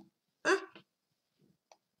sneaky? Huh?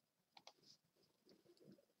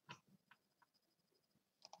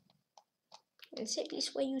 And say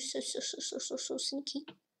please, why you so sneaky?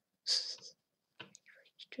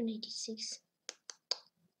 286.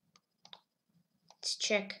 Let's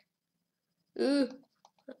check. Ooh.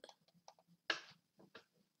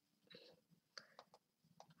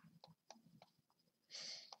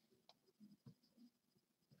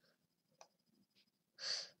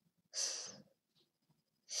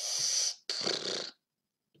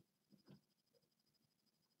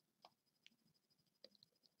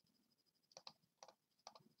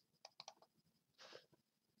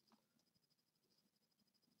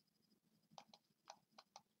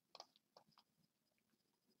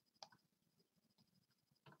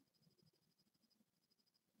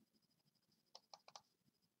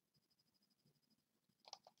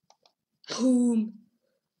 Boom.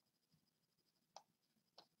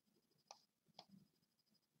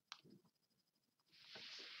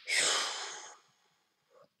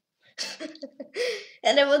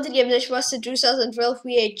 And I want to give NM 2012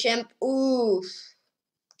 VAChamp. Oof.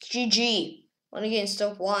 GG. 1 against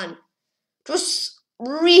top 1. It was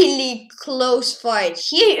really close fight.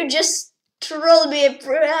 Here you just troll me.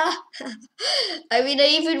 I mean, I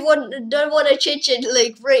even don't want to change it.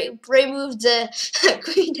 Like, remove the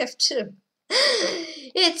queen f2.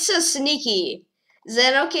 It's so sneaky.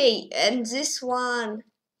 Then okay, and this one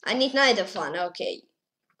I need knight f1. Okay,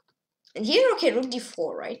 and here okay, rook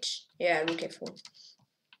d4, right? Yeah, rook f4.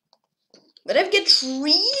 But I get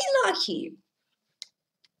really lucky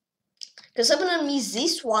because someone missed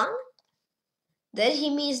this one. Then he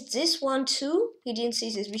missed this one too. He didn't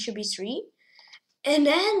see this bishop b3. And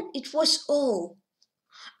then it was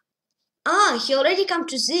he already come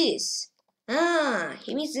to this.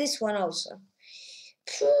 He missed this one also.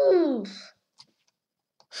 Phew.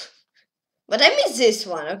 But I missed this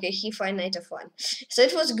one. Okay, he find knight f1. So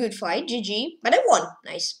it was a good fight, GG. But I won.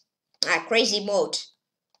 Nice. Crazy mode.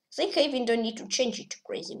 I think I even don't need to change it to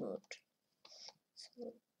crazy mode.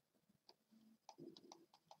 So.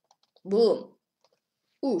 Boom.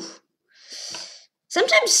 Oof.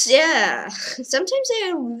 Sometimes, yeah. Sometimes they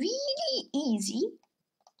are really easy.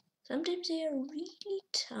 Sometimes they are really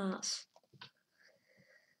tough.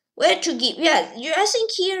 Where to give? Yeah, I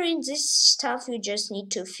think here in this stuff you just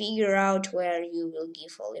need to figure out where you will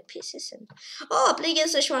give all your pieces. And I play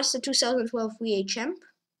against CheckmateYeet 2012 VAChamp.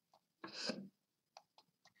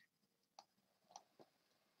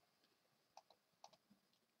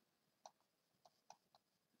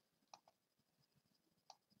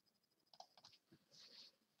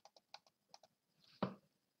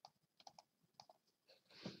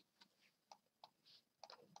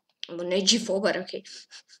 I'm on g4, but okay.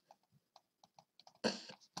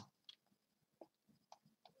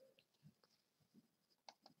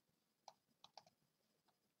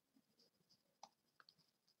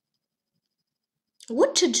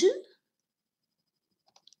 What to do?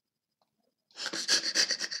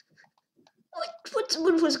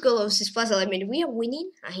 What was the goal of this puzzle? I mean, we are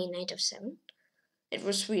winning. I hate knight f7. It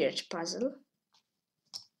was weird puzzle.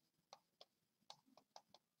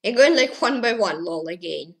 You're going like 1 by 1, lol,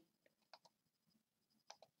 again.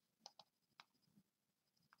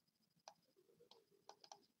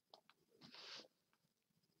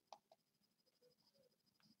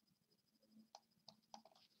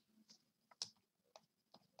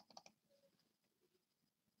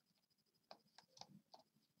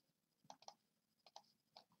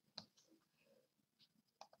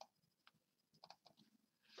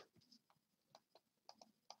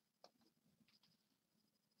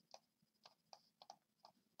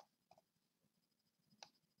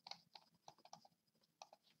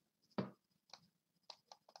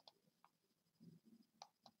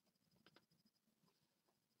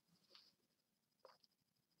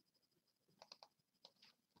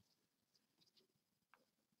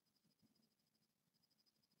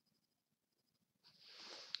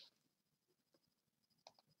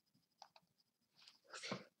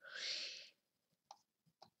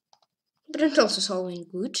 Opponent also solving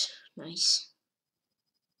good. Nice.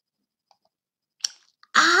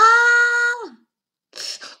 Ah!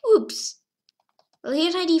 Oops. Well,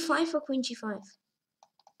 here knight d5 for queen g5.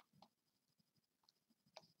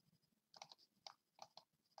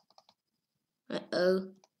 Uh-oh.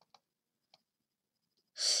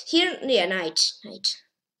 Here, yeah, knight.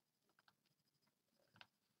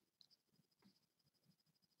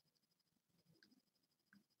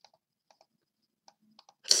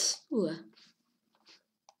 Ooh.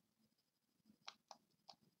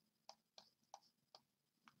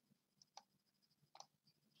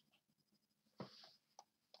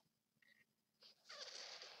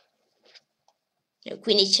 No,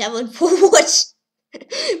 queen h7 for what?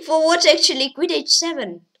 For what actually? Queen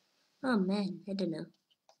h7. Oh man, I don't know.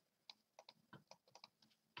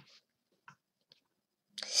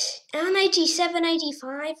 Knight e7, knight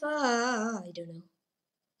e5. I don't know.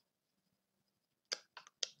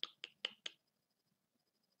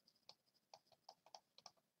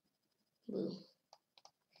 Ooh.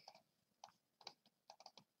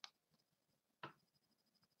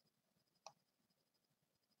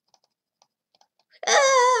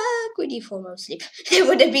 Queen e4 no sleep.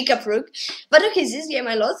 With a big up rook. But okay, this game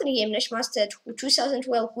I lost in the game Grandmaster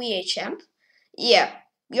 2012 VAChamp. Yeah,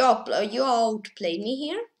 you outplayed me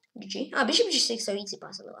here. GG. Ah, bishop g6, so easy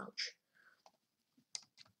puzzle. Ouch.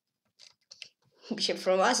 Bishop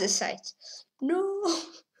from other side. No.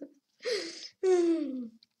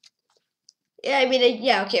 Yeah, I mean,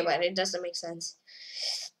 yeah, okay, but it doesn't make sense.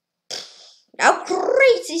 Now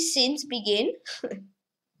crazy scenes begin.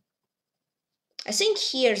 I think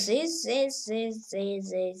here this.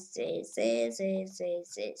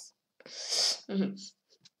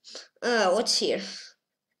 What's here?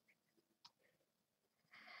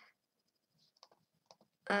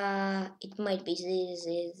 It might be this.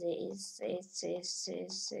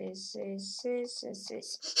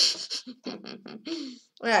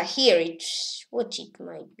 Here it's what it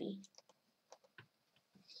might be.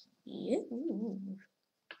 Yeah.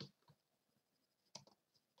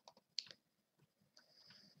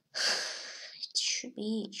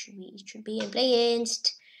 It should be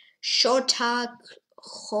against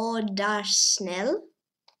shotakhodashnel.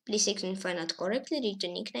 Please find out correctly. Read the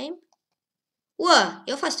nickname. What?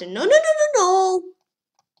 You're faster. No.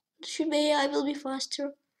 It should be. I will be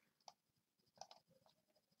faster.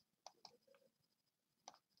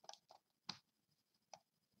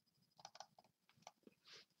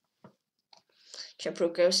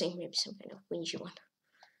 Progressing, maybe some kind of whingy one.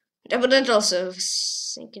 But also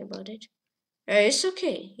was thinking about it. It's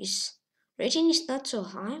okay. His rating is not so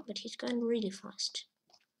high, but he's going really fast.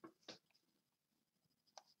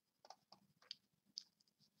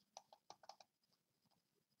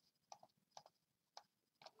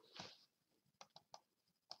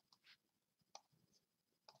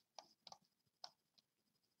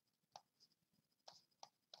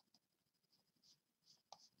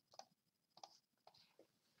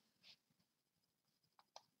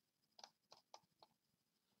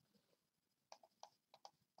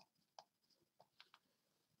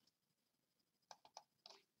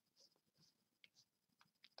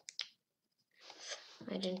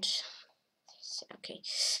 I didn't. Okay.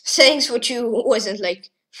 Thanks for you wasn't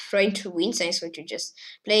like trying to win. Thanks for you just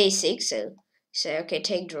play a6. So okay,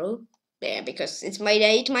 take draw. Yeah, because it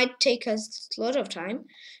might take us a lot of time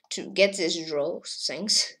to get this draw.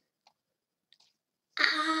 Thanks.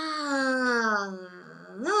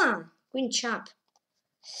 Queen chop.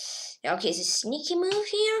 Yeah, okay, is a sneaky move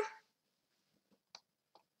here.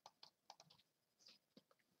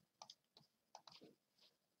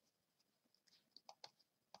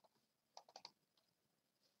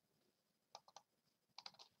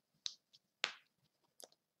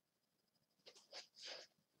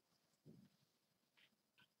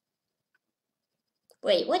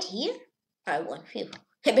 Wait, what here? I won. Phew.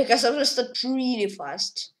 Because I was stuck really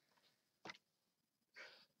fast.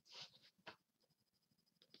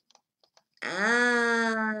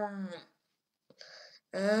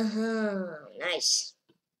 Nice.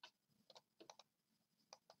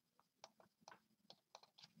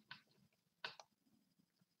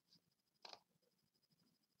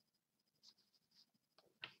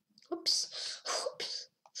 Oops.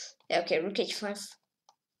 Okay, rook h5.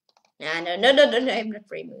 No, I'm not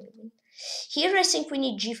brave moving. Here I think we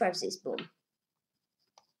need g5 this boom.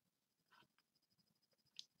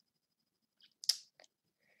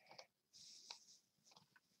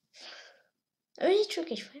 Oh, is it rook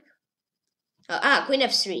h5? Oh, queen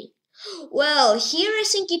f3. Well, here I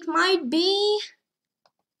think it might be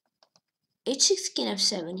h6, king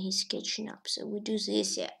f7. He's catching up, so we do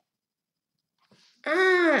this, yeah.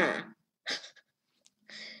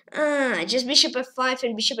 Just bishop f5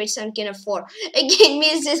 and bishop h7, king f4. Again,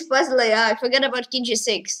 miss this puzzle. I forgot about king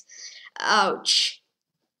g6. Ouch.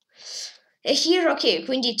 Here, okay,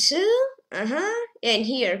 queen d2. And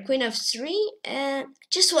here, queen f3. And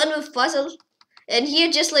just one with puzzle. And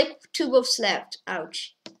here, just like two moves left.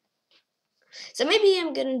 Ouch. So maybe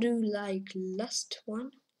I'm gonna do like last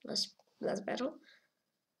battle.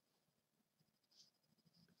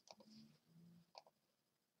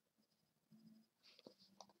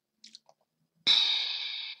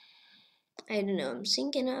 I don't know, I'm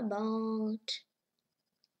thinking about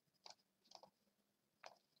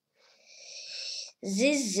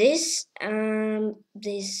this is this.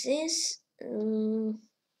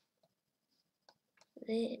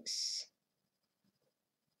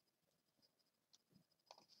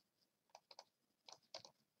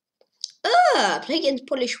 Play against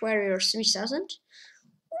Polish Warrior 3000.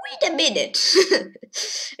 Wait a minute.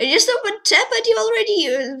 I just opened tab and you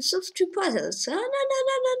already solved two puzzles. No.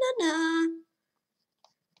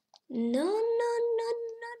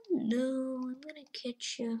 I'm gonna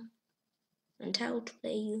catch you and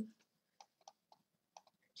outplay you.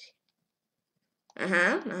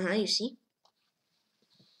 You see.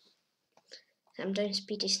 Sometimes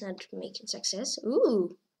speed is not making success.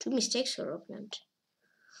 Ooh, 2 mistakes for opponent.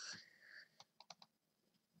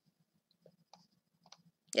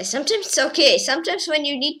 Yeah, sometimes it's okay. Sometimes when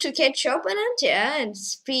you need to catch opponent, yeah, and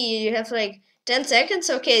speed, you have like 10 seconds,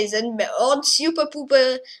 okay, then odd super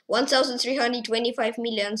pooper 1325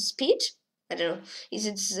 million speed. I don't know. Is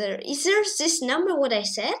there this number what I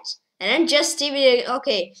said? And then just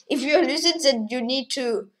okay, if you're losing, then you need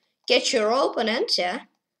to catch your opponent, yeah.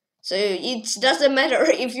 So it doesn't matter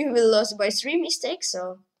if you will lose by 3 mistakes,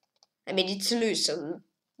 so I mean it's lose. So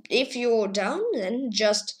if you're down, then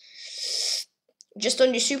just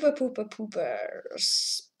on your super pooper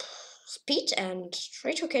speed and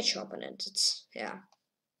try to catch your opponent. It's yeah.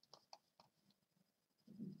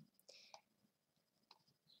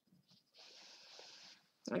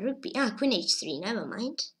 Rook b queen h3. Never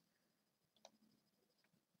mind.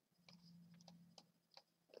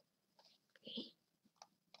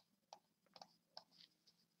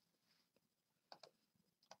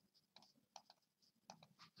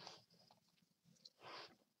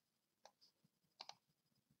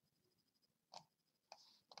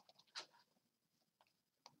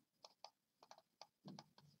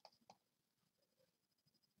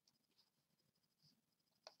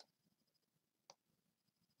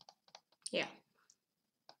 Yeah.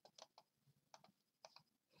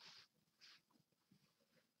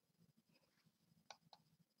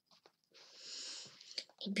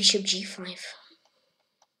 Bishop g5.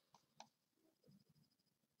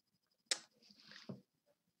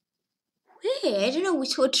 Hey, I don't know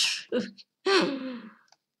which one.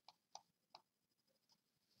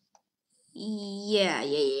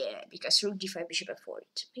 Yeah. Because rook d5, bishop f4.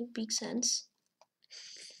 It makes big sense.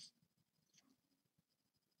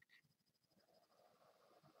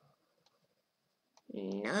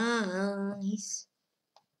 Nice.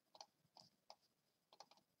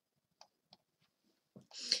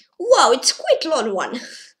 Wow, it's quite long one.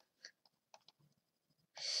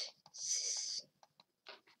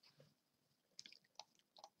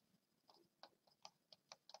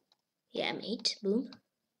 Yeah, mate. Boom.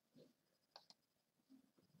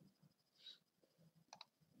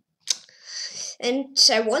 And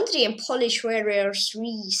I won the Polish Warrior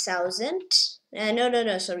 3000.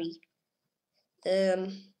 No, sorry.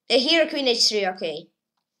 Here queen h3, okay.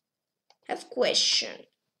 Have question.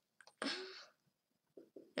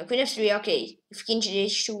 Queen f3, okay. If king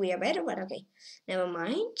h2 we are better, but okay. Never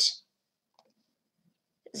mind.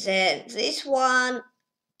 Then this one,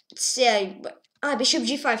 say, bishop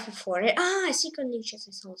g5 for 4. I see conditions,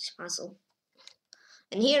 I solved this puzzle.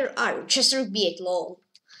 And here, just rook b8, lol.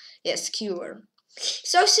 Yes, cure.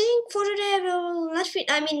 So I think for today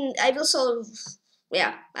I will solve,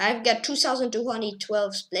 yeah, I've got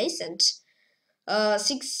 2,212 place and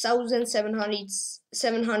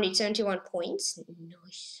 6,771 points.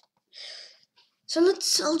 Nice. So let's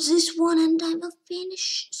solve this one and I will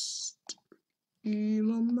finish.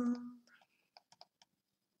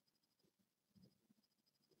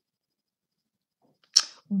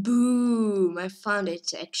 Boom! I found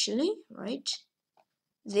it actually, right?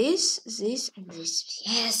 This, and this.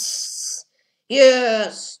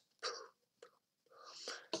 Yes!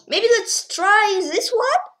 Maybe let's try this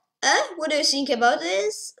one? What do you think about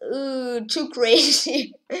this? Too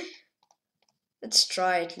crazy. Let's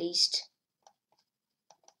try at least.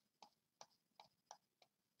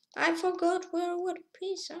 I forgot what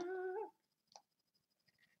piece are.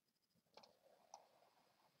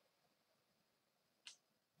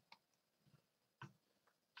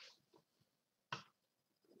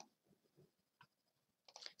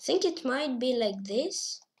 think it might be like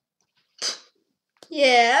this.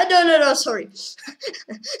 Yeah, no, sorry.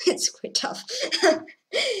 It's quite tough. I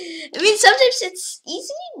mean, sometimes it's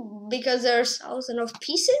easy because there's thousands of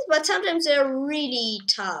pieces, but sometimes they're really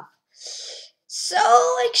tough. So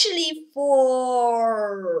actually,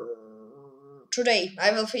 for today,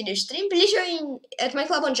 I will finish stream. Please join at my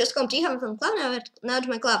club on just.com. Tykhon from club now to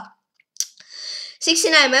my club.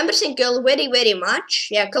 69 members, thank you all very much.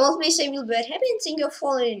 Yeah, come on, please, I will be very happy and thank you for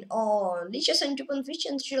following on Lichess and YouTube on Twitch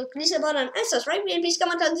and click the button and subscribe me and please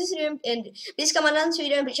comment on this video and please comment on this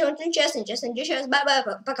video and please comment on chess and just bye bye,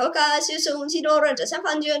 пока-пока, see you soon, see you later, just have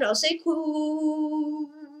fun, you know, say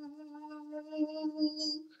cool.